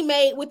 what she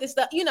made with the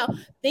stuff, you know,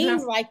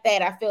 things like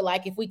that. I feel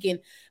like if we can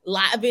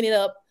liven it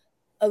up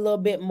a little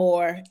bit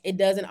more, it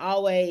doesn't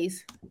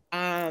always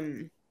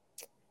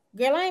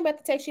girl, I ain't about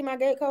to text you my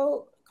gate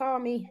code. Call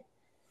me.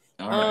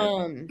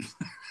 All right.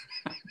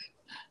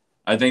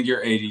 I think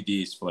your ADD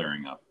is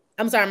flaring up.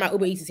 I'm sorry, my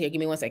Uber Eats is here. Give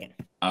me 1 second.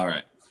 All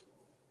right.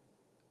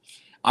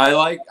 I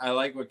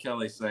like what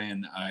Kellie's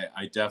saying.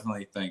 I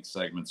definitely think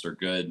segments are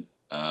good,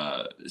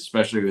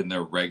 especially when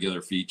they're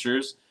regular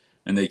features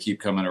and they keep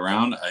coming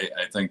around.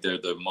 I think they're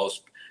the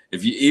most,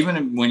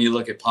 even when you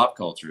look at pop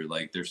culture,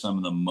 like they're some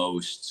of the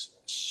most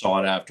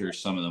sought after,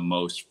 some of the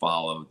most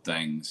followed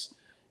things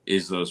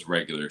is those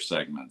regular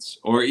segments,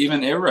 or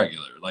even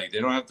irregular. Like they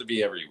don't have to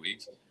be every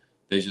week.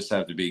 They just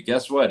have to be,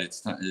 guess what?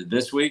 It's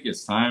this week.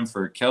 It's time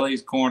for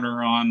Kellie's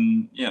Corner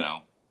on, you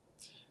know,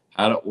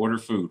 how to order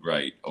food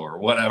right or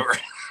whatever.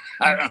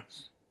 I don't,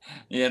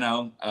 you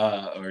know,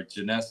 or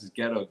Janessa's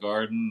Ghetto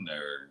Garden,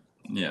 or,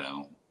 you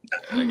know,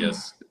 I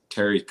guess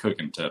Terry's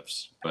cooking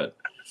tips. But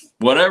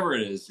whatever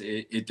it is,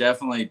 it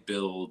definitely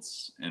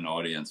builds an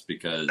audience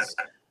because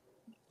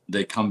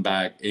they come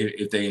back.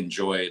 If they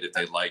enjoy it, if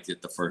they liked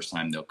it the first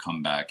time, they'll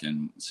come back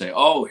and say,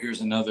 oh, here's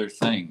another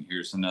thing.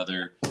 Here's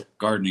another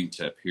gardening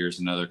tip. Here's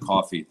another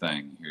coffee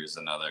thing. Here's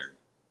another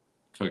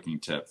cooking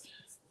tip.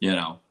 You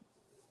know,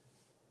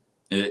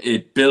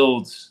 it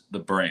builds the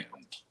brand.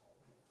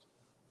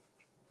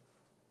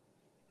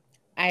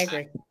 I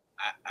agree.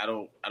 I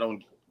don't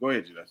go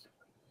ahead, Janessa.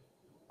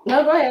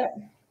 No, go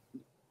ahead.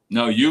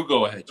 No, you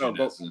go ahead, No,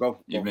 Janessa. go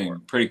You've been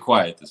pretty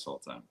quiet this whole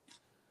time.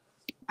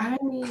 I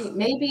mean,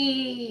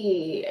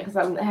 maybe because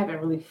I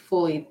haven't really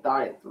fully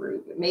thought it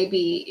through. But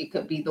maybe it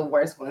could be the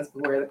worst ones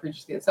where the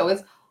preachers get. So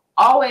it's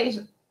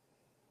always,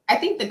 I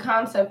think the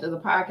concept of the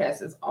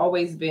podcast has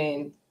always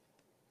been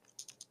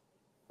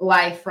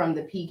life from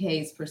the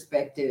PK's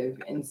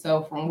perspective. And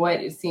so from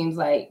what it seems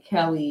like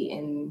Kellie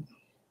and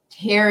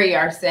Terry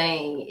are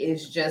saying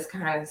is just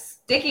kind of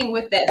sticking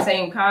with that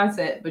same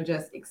concept, but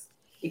just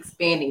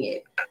expanding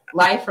it.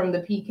 Life from the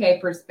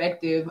PK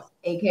perspective,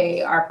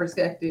 aka our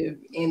perspective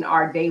in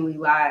our daily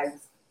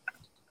lives,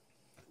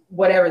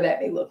 whatever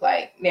that may look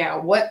like. Now,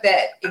 what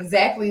that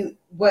segment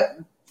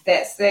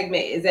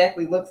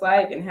exactly looks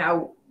like and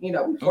how, you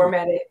know, we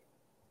format it,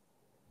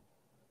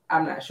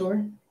 I'm not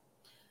sure.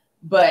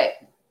 But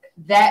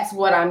that's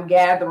what I'm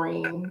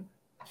gathering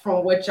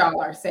from what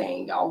y'all are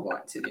saying y'all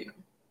want to do.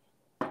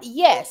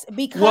 Yes,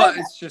 because well,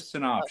 it's just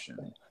an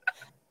option.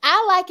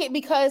 I like it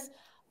because,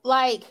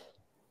 like,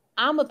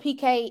 I'm a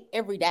PK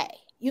every day.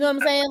 You know what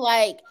I'm saying?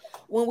 Like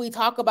when we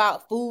talk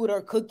about food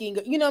or cooking,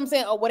 you know what I'm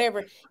saying, or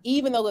whatever.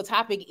 Even though the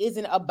topic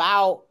isn't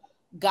about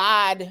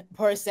God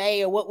per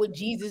se, or what would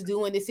Jesus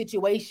do in this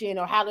situation,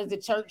 or how does the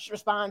church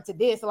respond to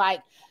this?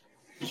 Like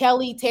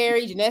Kellie,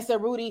 Terry, Janessa,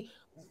 Rudy,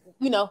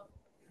 you know,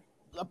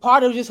 a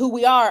part of just who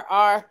we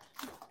are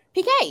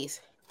PKs.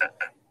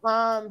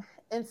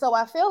 And so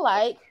I feel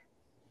like,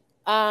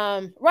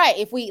 right,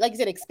 if we, like I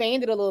said,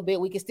 expand it a little bit,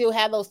 we can still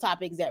have those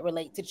topics that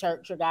relate to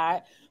church or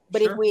God.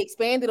 But if we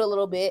expand it a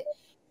little bit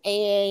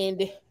and,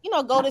 you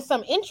know, go to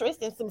some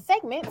interest in some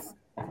segments,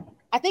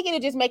 I think it'll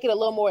just make it a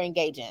little more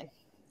engaging.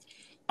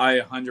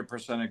 I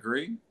 100%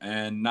 agree.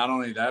 And not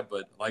only that,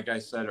 but like I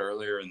said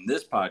earlier in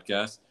this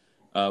podcast,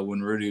 when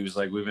Rudy was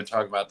like, we've been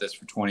talking about this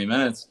for 20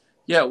 minutes.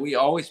 Yeah, we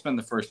always spend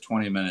the first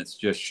 20 minutes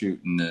just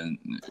shooting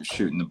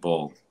the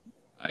bull,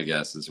 I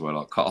guess is what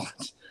I'll call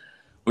it.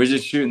 We're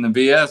just shooting the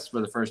BS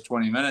for the first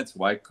 20 minutes.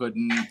 Why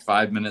couldn't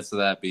 5 minutes of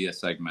that be a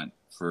segment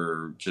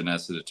for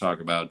Janessa to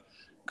talk about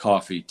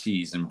coffee,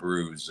 teas, and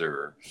brews,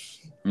 or,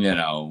 you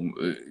know,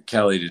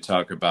 Kellie to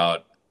talk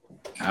about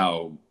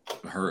how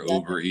her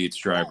Uber Eats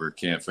driver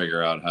can't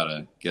figure out how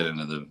to get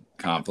into the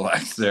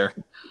complex there.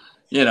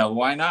 You know,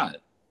 why not?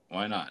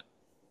 Why not?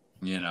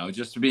 You know,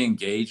 just to be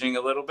engaging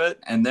a little bit,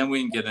 and then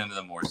we can get into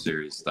the more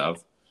serious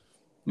stuff,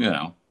 you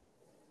know,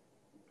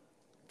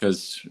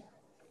 because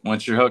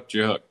once you're hooked,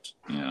 you're hooked.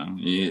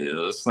 You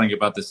know, let's think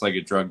about this like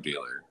a drug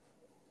dealer.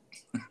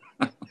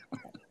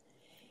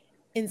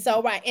 And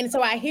so, right. And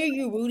so I hear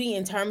you, Rudy,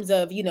 in terms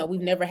of, you know, we've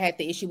never had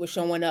the issue with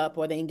showing up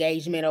or the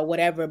engagement or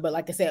whatever. But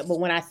like I said, but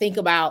when I think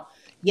about,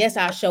 yes,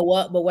 I'll show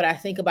up, but what I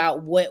think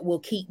about what will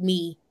keep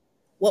me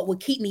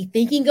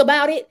thinking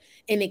about it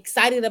and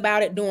excited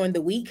about it during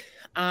the week,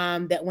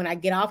 that when I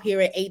get off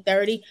here at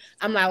 8:30,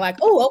 I'm not like,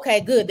 oh,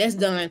 okay, good, that's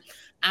done.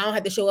 I don't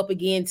have to show up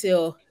again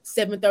till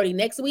 7:30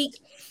 next week.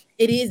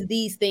 It is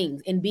these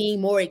things, and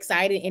being more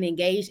excited and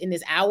engaged in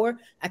this hour,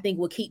 I think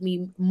will keep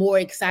me more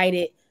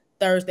excited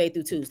Thursday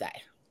through Tuesday.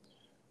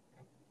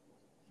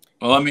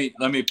 Well,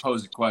 let me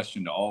pose a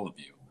question to all of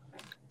you.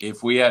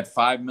 If we had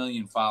 5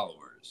 million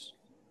followers,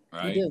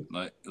 right?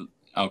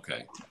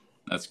 Okay,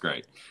 that's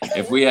great.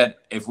 If we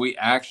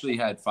actually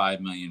had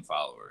 5 million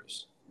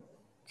followers,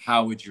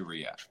 how would you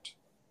react?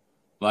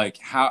 Like,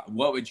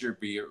 what would your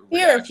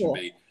reaction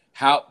be?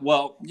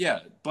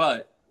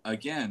 But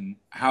again,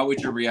 how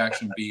would your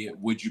reaction be?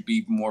 Would you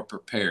be more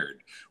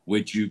prepared?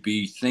 Would you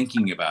be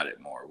thinking about it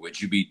more? Would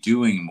you be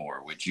doing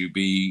more? Would you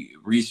be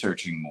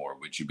researching more?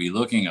 Would you be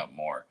looking up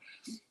more?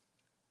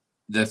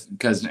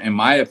 Because in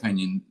my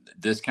opinion,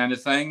 this kind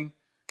of thing,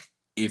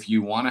 if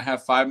you want to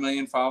have 5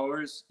 million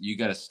followers, you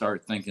got to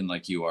start thinking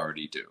like you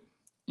already do,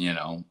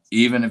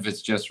 even if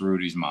it's just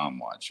Rudy's mom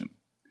watching,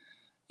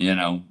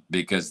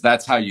 because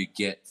that's how you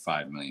get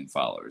 5 million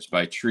followers,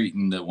 by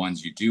treating the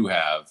ones you do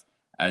have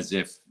as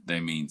if they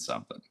mean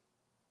something.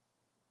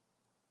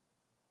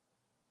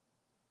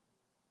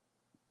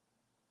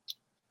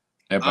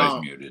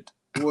 Everybody's muted.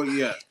 Well,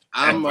 yeah,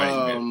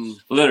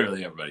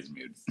 Literally everybody's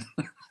muted.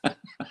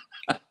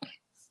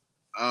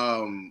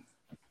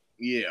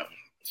 Yeah.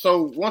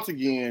 So once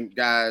again,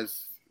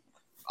 guys,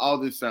 all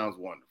this sounds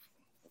wonderful.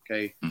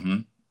 Okay.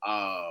 Mm-hmm.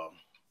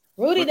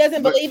 Rudy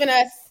doesn't believe in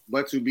us.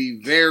 But to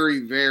be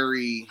very,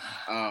 very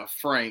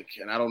frank,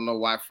 and I don't know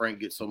why Frank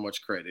gets so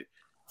much credit,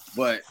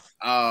 but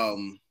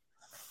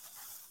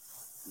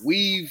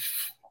we've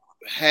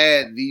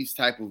had these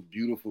type of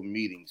beautiful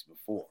meetings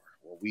before,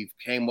 where we've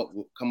come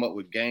up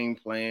with game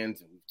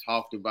plans, and we've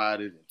talked about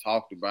it,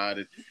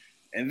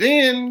 and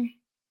then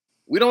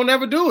we don't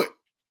ever do it,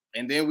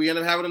 and then we end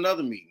up having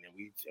another meeting,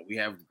 and we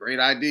have great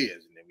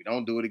ideas, and then we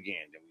don't do it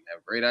again. Then we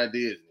have great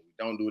ideas, and then we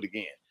don't do it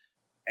again.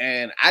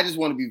 And I just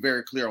want to be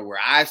very clear on where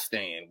I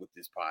stand with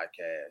this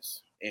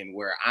podcast, and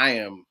where I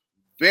am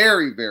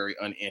very, very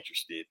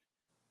uninterested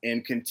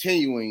in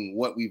continuing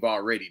what we've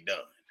already done.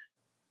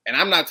 And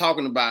I'm not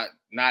talking about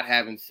not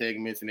having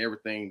segments and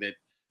everything that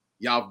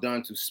y'all have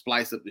done to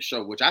splice up the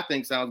show, which I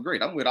think sounds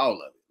great. I'm with all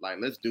of it. Like,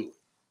 let's do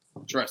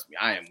it. Trust me,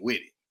 I am with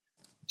it.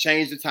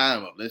 Change the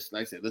time up. Like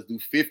I said, let's do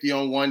 50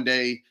 on one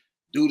day,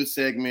 do the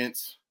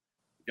segments.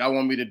 If y'all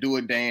want me to do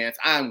a dance,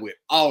 I'm with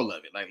all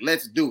of it. Like,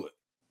 let's do it.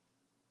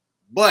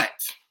 But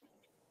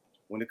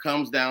when it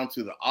comes down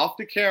to the off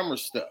the camera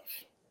stuff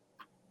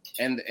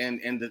and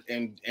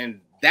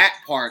that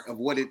part of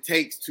what it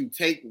takes to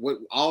take what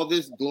all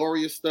this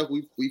glorious stuff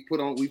we put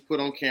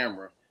on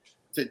camera,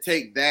 to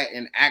take that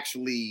and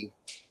actually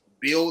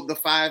build the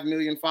 5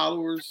 million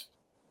followers,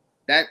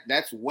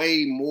 that's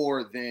way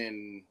more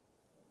than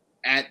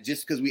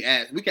just because we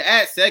can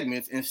add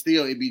segments and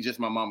still it'd be just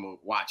my mama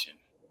watching.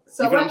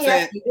 So let me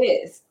ask you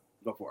this.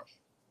 Go for it.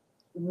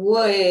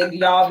 Would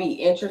y'all be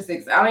interested?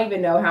 'Cause I don't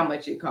even know how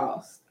much it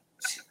costs.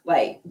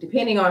 Like,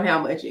 depending on how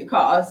much it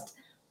costs,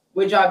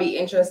 would y'all be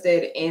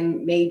interested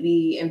in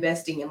maybe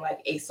investing in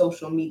like a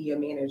social media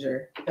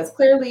manager? Because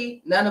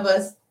clearly none of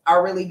us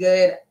are really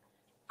good.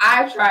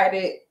 I've tried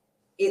it.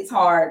 It's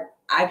hard.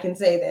 I can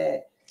say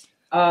that.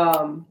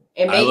 And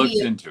maybe I looked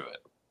into it.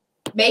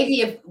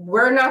 Maybe if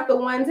we're not the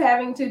ones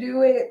having to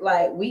do it,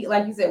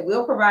 like you said,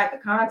 we'll provide the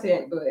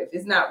content, but if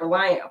it's not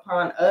reliant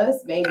upon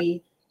us,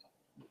 maybe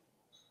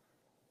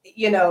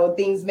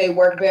things may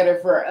work better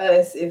for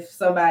us if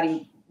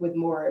somebody with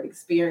more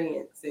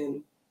experience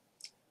and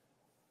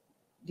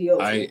deals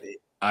with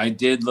it. I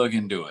did look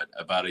into it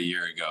about a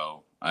year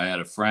ago. I had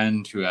a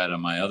friend who had on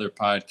my other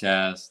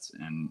podcast,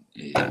 and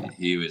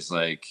he was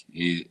like,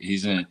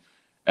 he's an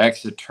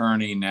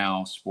ex-attorney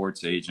now,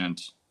 sports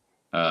agent.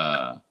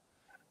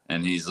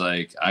 And he's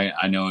like,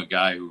 I know a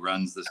guy who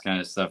runs this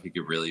kind of stuff. He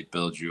could really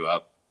build you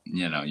up.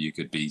 You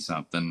could be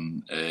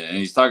something. And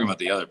he's talking about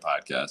the other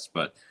podcast,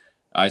 but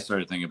I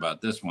started thinking about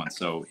this one.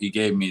 So he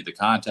gave me the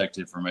contact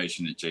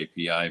information at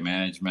JPI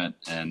Management,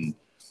 and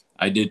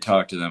I did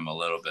talk to them a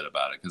little bit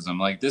about it, because I'm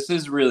like, this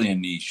is really a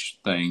niche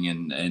thing,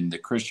 and the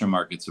Christian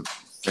market's a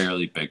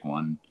fairly big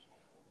one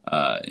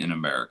in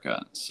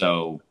America.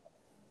 So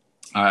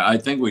I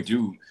think we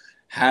do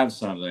have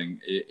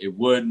something. It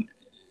would.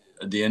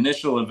 The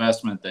initial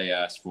investment they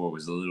asked for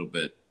was a little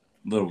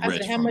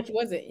rich. How much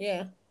was it?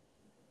 Yeah.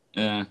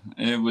 Yeah,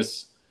 it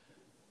was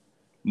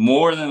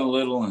more than a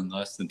little and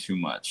less than too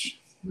much.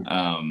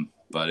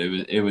 But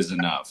it was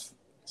enough.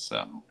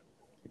 So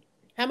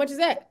how much is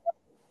that?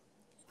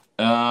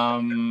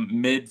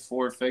 Mid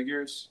 4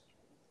 figures.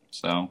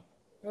 So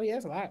oh yeah,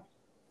 that's a lot.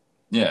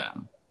 Yeah.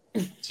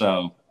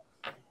 So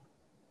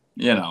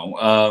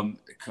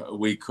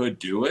we could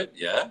do it,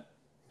 yeah.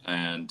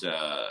 And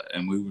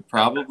we would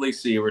probably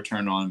see a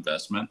return on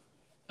investment.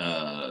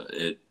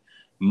 It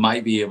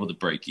might be able to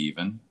break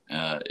even.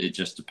 It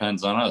just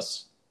depends on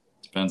us.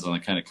 Depends on the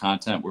kind of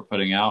content we're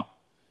putting out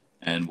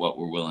and what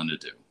we're willing to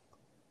do.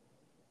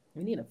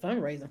 We need a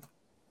fundraiser.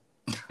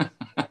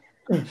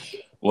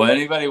 Well,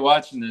 anybody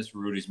watching this,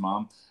 Rudy's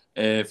mom,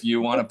 if you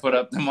want to put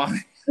up the money,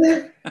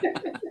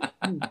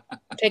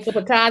 take up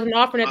a tithe and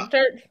offering at the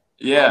church.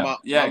 Yeah,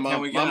 can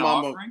we get an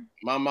offering?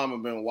 My mama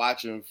been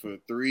watching for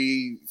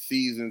 3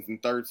 seasons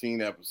and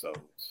 13 episodes.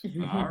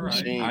 All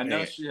right, I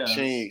know she has.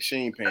 She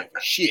ain't paying for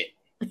shit.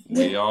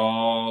 We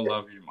all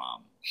love your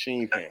mom. She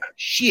ain't paying for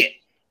shit.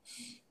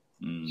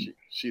 Mm.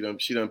 She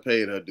done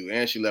paid her due,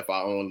 and she left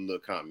our own little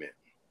comment.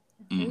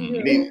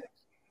 Mm-hmm.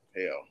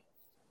 Hell,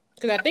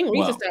 because I think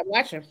Risa stopped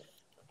watching.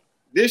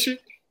 Did she?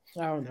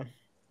 I don't know.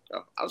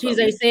 Oh, She's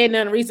ain't said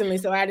nothing recently,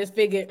 so I just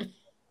figured.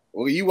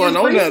 Well, you weren't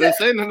on there to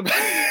say nothing about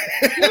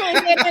You ain't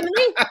said nothing to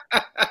me.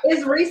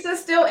 Is Risa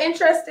still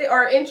interested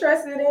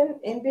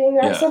in being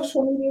our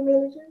social media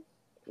manager?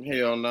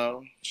 Hell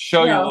no.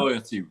 Show your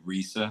loyalty,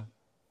 Risa.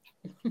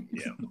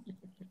 Yeah,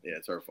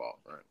 it's her fault,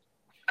 right?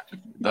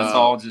 That's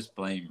all. Just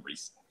blame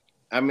Risa.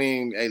 I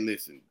mean, hey,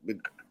 listen, but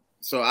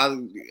so I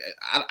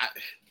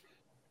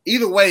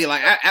either way,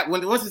 like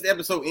once this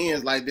episode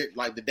ends, like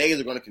the days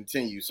are going to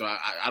continue. So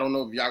I don't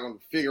know if y'all going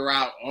to figure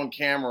out on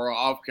camera or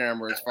off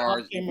camera as far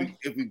as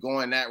if we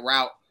going that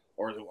route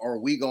or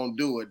we going to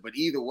do it. But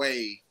either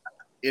way,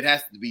 it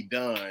has to be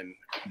done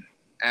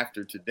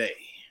after today,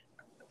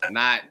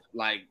 not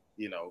like,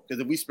 you know,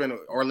 because if we spend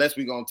or unless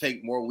we're going to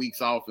take more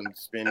weeks off and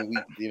spend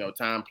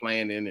time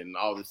planning and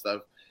all this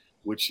stuff,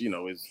 which, you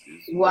know, is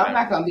well, I'm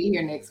not going to be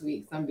here next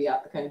week. So I'm going to be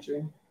out the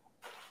country.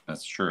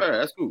 That's true. Yeah,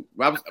 that's cool.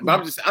 But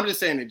I'm just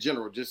saying in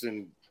general, just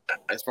in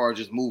as far as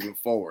just moving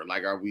forward.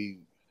 Like, are we,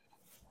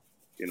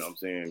 you know what I'm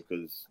saying?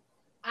 Because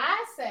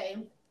I say,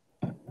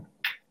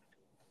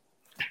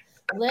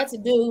 let's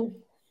do.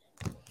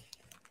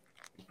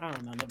 I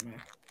don't know. Never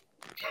mind.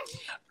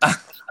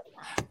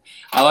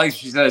 I like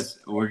she says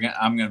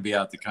I'm gonna be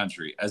out the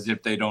country, as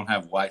if they don't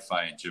have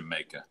Wi-Fi in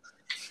Jamaica.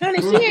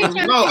 Honey, she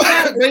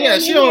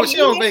ain't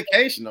she on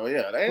vacation though.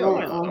 Yeah, they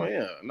don't. Oh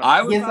yeah. No.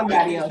 I was on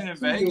vacation in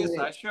Vegas.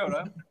 I showed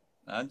up.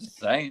 I'm just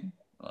saying.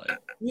 Like,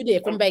 you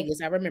did from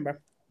Vegas. I remember.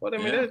 Well, I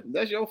mean,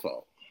 that's your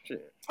fault.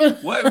 Shit.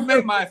 What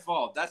made my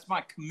fault? That's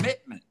my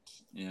commitment.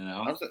 You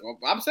know.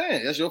 I'm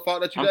saying that's your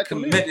fault that you got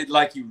committed,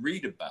 like you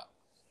read about.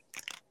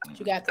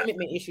 You got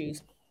commitment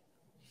issues.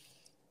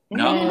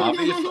 No,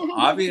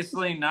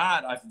 obviously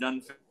not. I've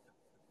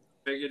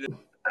figured it.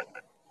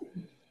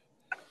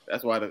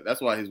 That's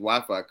why his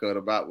Wi-Fi cut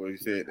about when he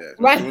said that.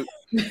 Right.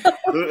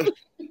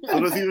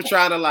 So he was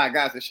trying to lie.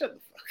 Guys said, "Shut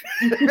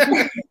the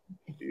fuck."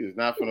 He was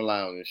not gonna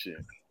lie on this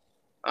shit.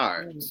 All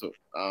right, so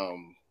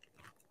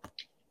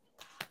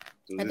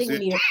I think we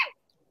need.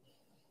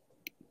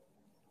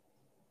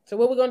 So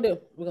what we're gonna do?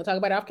 We're gonna talk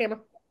about it off camera.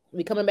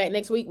 We coming back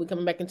next week. We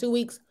coming back in 2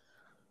 weeks.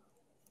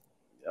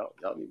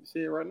 Y'all need to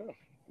see it right now.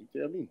 You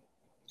tell me,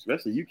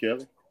 especially you,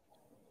 Kelly.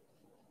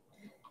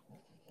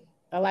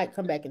 I like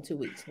come back in 2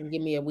 weeks and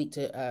give me a week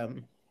to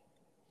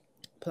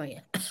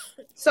plan.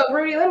 So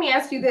Rudy, let me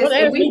ask you this: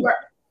 if we were,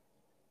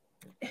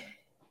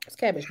 it's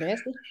cabbage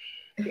nasty.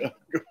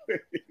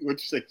 What you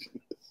say?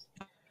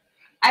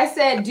 I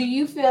said, do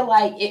you feel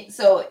like it?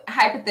 So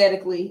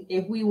hypothetically,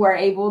 if we were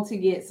able to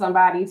get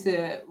somebody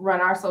to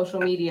run our social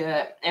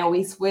media and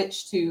we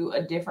switched to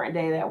a different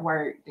day that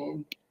worked,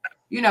 and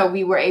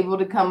we were able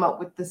to come up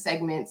with the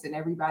segments and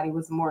everybody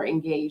was more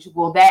engaged,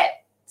 will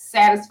that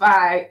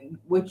satisfy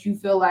what you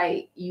feel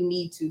like you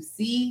need to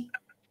see?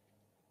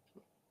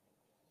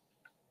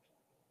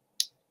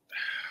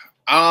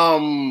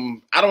 I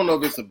don't know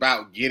if it's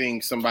about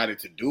getting somebody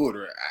to do it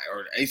or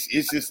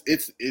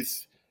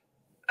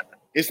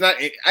it's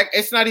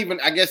not even,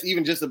 I guess,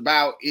 even just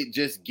about it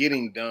just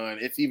getting done.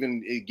 It's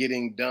even it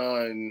getting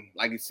done,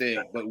 like you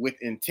said, but with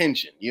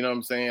intention. You know what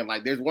I'm saying?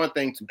 Like, there's one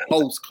thing to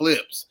post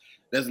clips.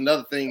 There's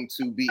another thing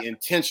to be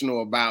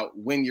intentional about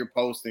when you're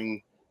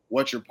posting,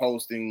 what you're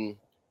posting,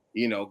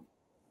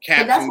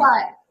 captions.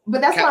 But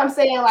that's why I'm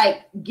saying,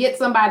 like, get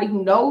somebody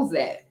who knows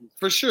that.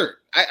 For sure.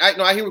 I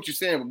know, I hear what you're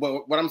saying,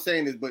 but what I'm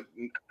saying is, but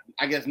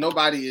I guess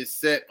nobody is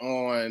set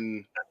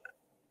on,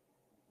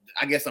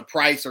 I guess, a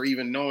price or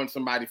even knowing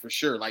somebody for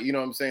sure. Like, you know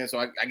what I'm saying? So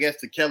I guess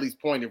to Kelly's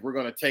point, if we're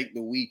going to take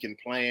the week and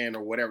plan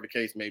or whatever the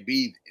case may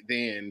be,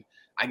 then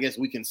I guess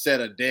we can set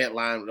a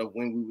deadline of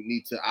when we would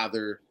need to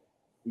either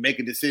make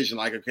a decision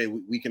like, okay,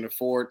 we can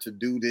afford to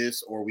do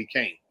this or we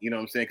can't. You know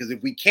what I'm saying? Because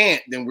if we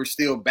can't, then we're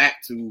still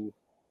back to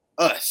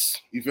us.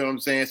 You feel what I'm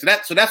saying? So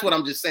that's what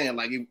I'm just saying.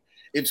 Like,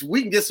 if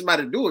we can get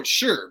somebody to do it,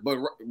 sure. But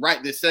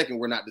right this second,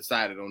 we're not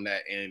decided on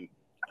that. And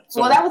so,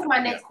 well, that was my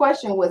next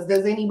question was,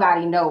 does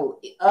anybody know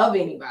of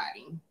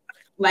anybody?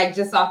 Like,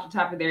 just off the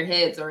top of their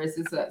heads, or is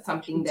this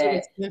something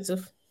that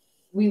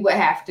we would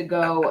have to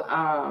go?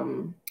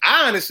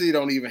 I honestly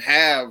don't even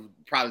have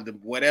probably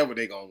whatever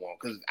they're going to want.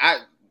 Because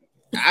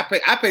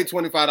I pay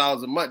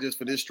 $25 a month just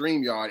for this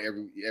StreamYard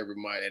every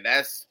month. And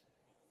that's,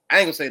 I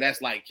ain't gonna say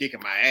that's like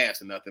kicking my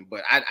ass or nothing,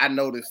 but I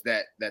noticed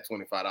that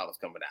 $25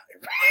 coming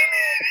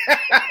out.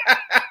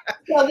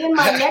 So then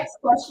my next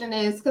question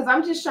is, because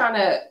I'm just trying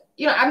to,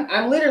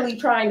 I'm literally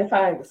trying to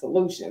find the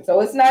solution. So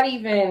it's not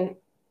even,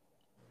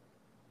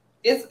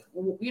 it's,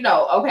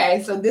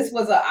 okay, so this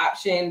was an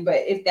option, but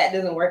if that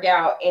doesn't work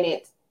out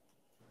and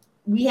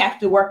we have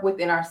to work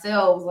within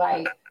ourselves,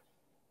 like,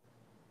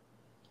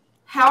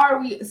 how are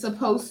we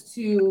supposed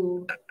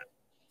to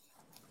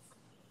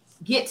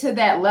get to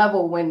that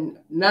level when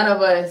none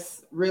of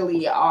us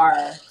really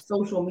are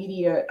social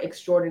media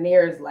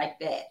extraordinaires like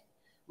that?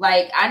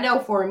 Like, I know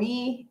for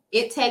me,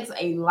 it takes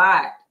a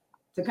lot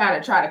to kind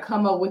of try to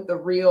come up with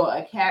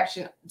a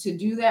caption to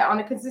do that on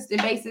a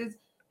consistent basis,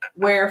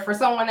 where for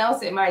someone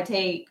else, it might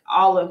take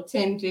all of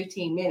 10,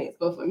 15 minutes.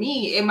 But for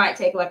me, it might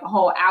take like a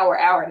whole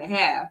hour and a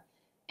half.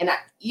 And,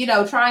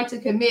 trying to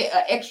commit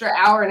an extra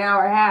hour and a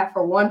half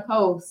for one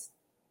post,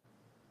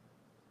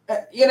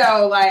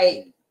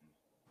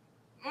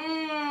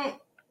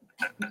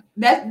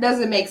 That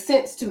doesn't make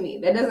sense to me.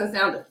 That doesn't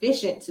sound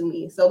efficient to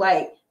me. So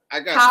like,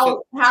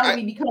 how do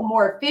we become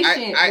more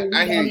efficient when we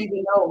don't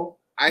even know?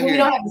 We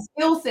don't have the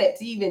skill set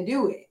to even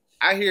do it.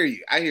 I hear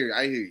you.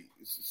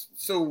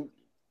 So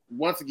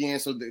once again,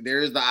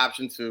 there is the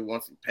option to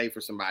pay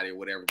for somebody or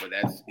whatever, but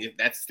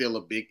that's still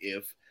a big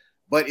if.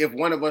 But if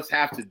one of us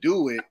have to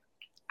do it,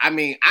 I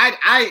mean,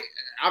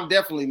 I'm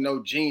definitely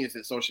no genius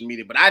at social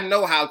media, but I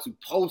know how to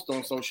post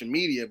on social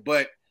media.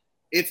 But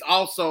it's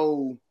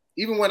also,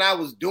 even when I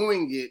was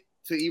doing it,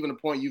 to even the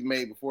point you've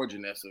made before,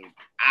 Janessa,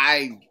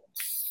 I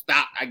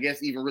stopped, I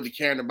guess, even really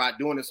caring about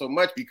doing it so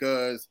much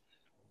because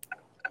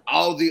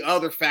all the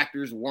other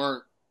factors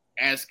weren't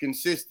as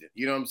consistent.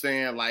 You know what I'm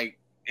saying? Like,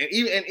 and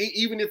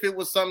even if it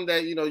was something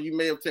that, you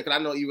may have taken, I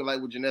know even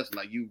like with Janessa,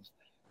 like you've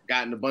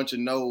gotten a bunch of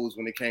no's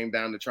when it came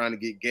down to trying to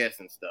get guests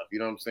and stuff. You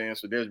know what I'm saying?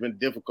 So there's been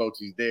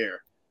difficulties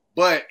there.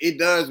 But it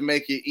does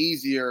make it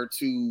easier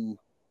to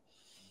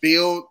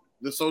build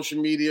the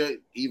social media,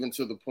 even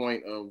to the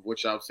point of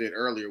what y'all said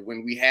earlier,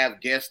 when we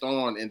have guests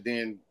on, and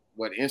then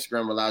what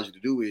Instagram allows you to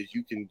do is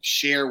you can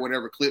share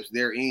whatever clips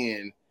they're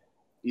in,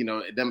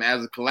 them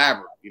as a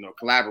collaborator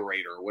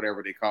or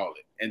whatever they call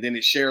it. And then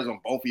it shares on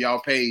both of y'all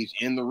page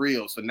in the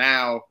reel. So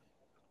now,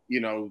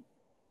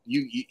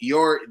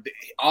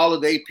 all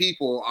of they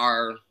people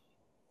are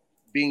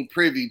being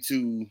privy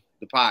to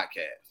the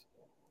podcast.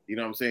 You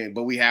know what I'm saying?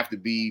 But we have to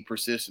be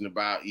persistent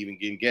about even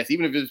getting guests,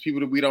 even if it's people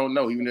that we don't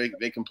know, even if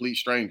they complete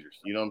strangers.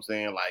 You know what I'm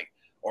saying? Like,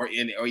 or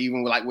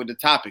even like with the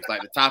topics,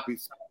 like the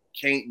topics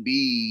can't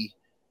be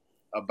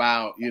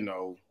about,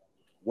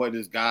 what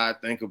does God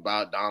think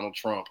about Donald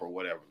Trump or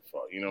whatever the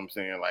fuck, you know what I'm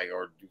saying? Like,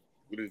 or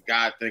what does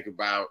God think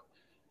about,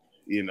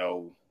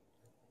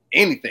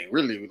 anything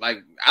really? Like,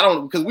 I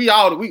don't, because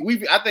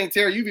I think,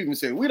 Terry, you've even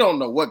said, we don't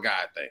know what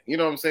God thinks. You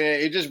know what I'm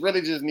saying? It just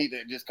really just need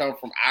to just come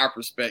from our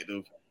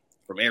perspective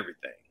from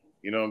everything.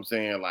 You know what I'm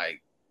saying?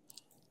 Like,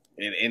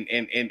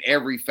 in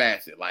every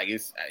facet, like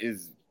it's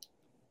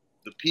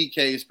the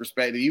PK's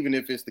perspective, even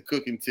if it's the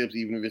cooking tips,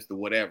 even if it's the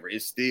whatever,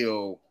 it's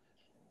still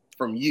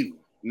from you,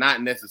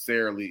 not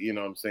necessarily, you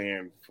know what I'm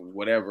saying, for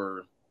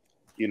whatever,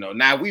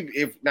 Now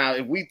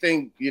if we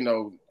think,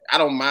 I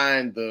don't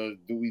mind do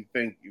we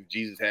think if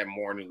Jesus had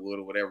morning wood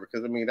or whatever,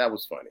 because I mean that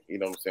was funny, you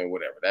know what I'm saying,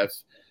 whatever.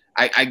 That's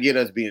I get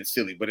us being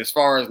silly, but as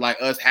far as like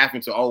us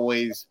having to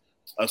always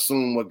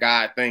assume what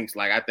God thinks,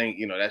 like I think,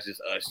 that's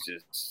just us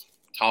just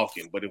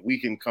talking. But if we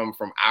can come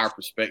from our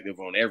perspective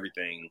on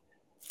everything,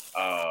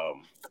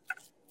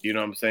 you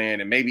know what I'm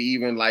saying, and maybe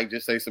even like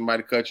just say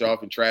somebody cut you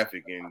off in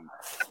traffic and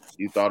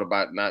you thought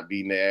about not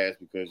beating their ass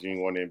because you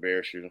didn't want to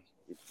embarrass your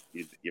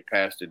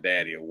pastor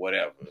daddy or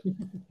whatever.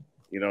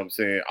 You know what I'm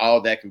saying?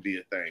 All that can be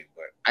a thing.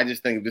 But I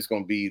just think if it's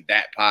going to be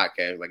that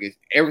podcast, like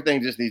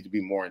everything just needs to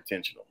be more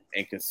intentional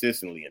and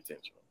consistently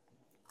intentional.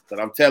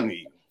 But I'm telling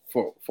you,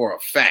 for a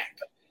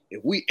fact,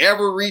 if we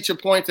ever reach a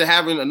point to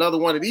having another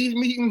one of these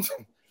meetings,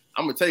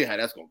 I'm going to tell you how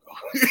that's going to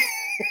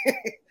go.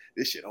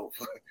 This shit over,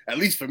 at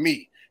least for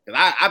me.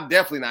 Because I'm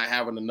definitely not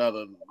having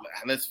another,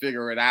 let's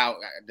figure it out.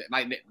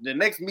 Like the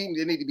next meeting,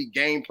 there need to be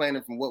game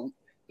planning from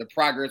the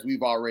progress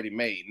we've already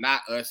made,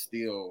 not us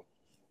still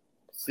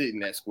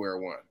sitting at square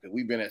one. Because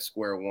we've been at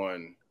square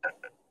one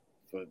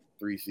for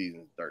 3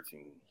 seasons,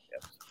 13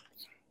 episodes.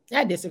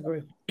 I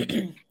disagree.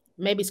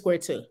 Maybe square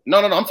two. No.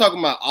 I'm talking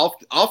about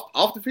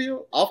off the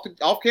field, off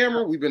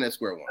camera. We've been at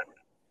square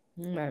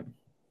one. Right.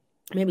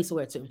 Maybe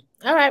square two.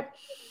 All right.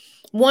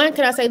 One,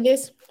 can I say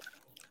this?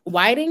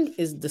 Whiting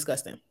is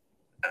disgusting.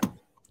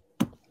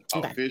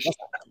 Okay. Fish?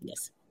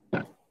 Yes.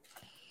 Okay.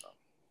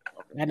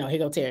 I know. Here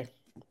go Terry.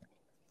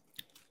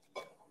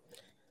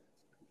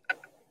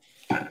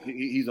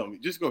 He's on me.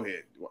 Just go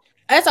ahead.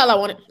 That's all I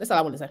wanted. That's all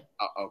I wanted to say.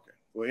 Okay.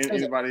 Well,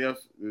 anybody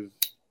else?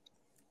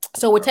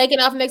 So we're taking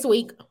off next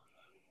week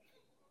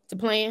to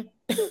plan.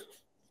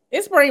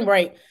 It's spring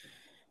break.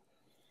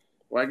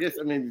 Well, I guess,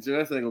 Janessa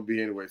ain't gonna be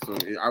here anyway. So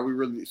are we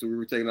really? So we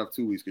were taking off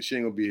 2 weeks because she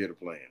ain't gonna be here to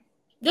plan.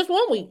 Just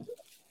 1 week.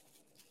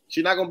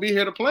 She's not gonna be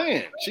here to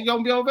plan. She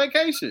gonna be on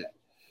vacation.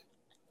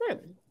 Right.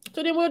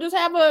 So then we'll just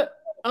have a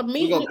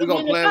meeting. We're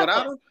gonna plan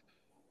without her.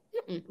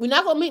 We're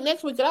not gonna meet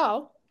next week at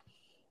all.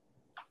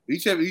 You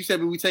said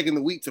we taking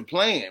the week to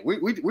plan.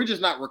 We're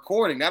just not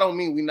recording. That don't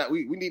mean we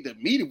need to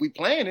meet if we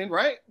planning,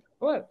 right?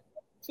 What?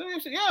 So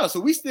yeah, so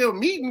we still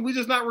meeting. We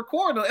just not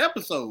recording an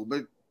episode,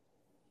 but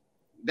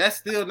that's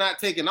still not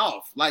taking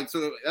off. Like,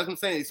 so that's what I'm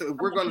saying. So if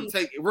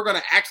we're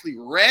gonna actually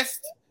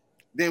rest,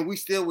 then we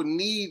still would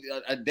need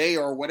a day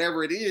or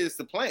whatever it is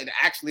to plan, to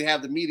actually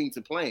have the meeting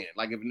to plan.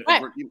 Like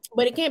right.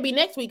 But it can't be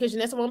next week because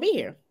Janessa won't be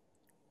here.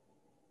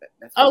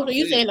 So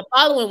you're saying the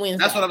following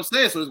Wednesday? That's what I'm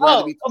saying. So it's going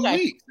to be 2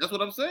 weeks. That's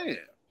what I'm saying.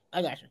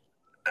 I got you.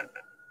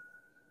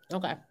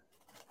 Okay.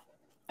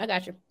 I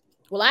got you.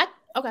 Well,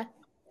 okay.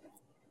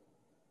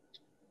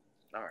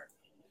 All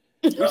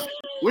right.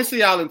 We'll see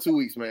y'all in 2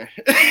 weeks, man.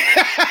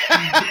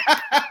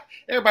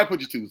 Everybody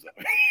put your twos up.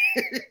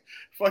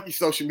 Fuck your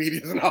social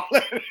medias and all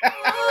that.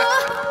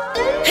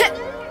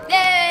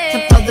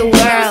 Top of the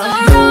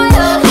world.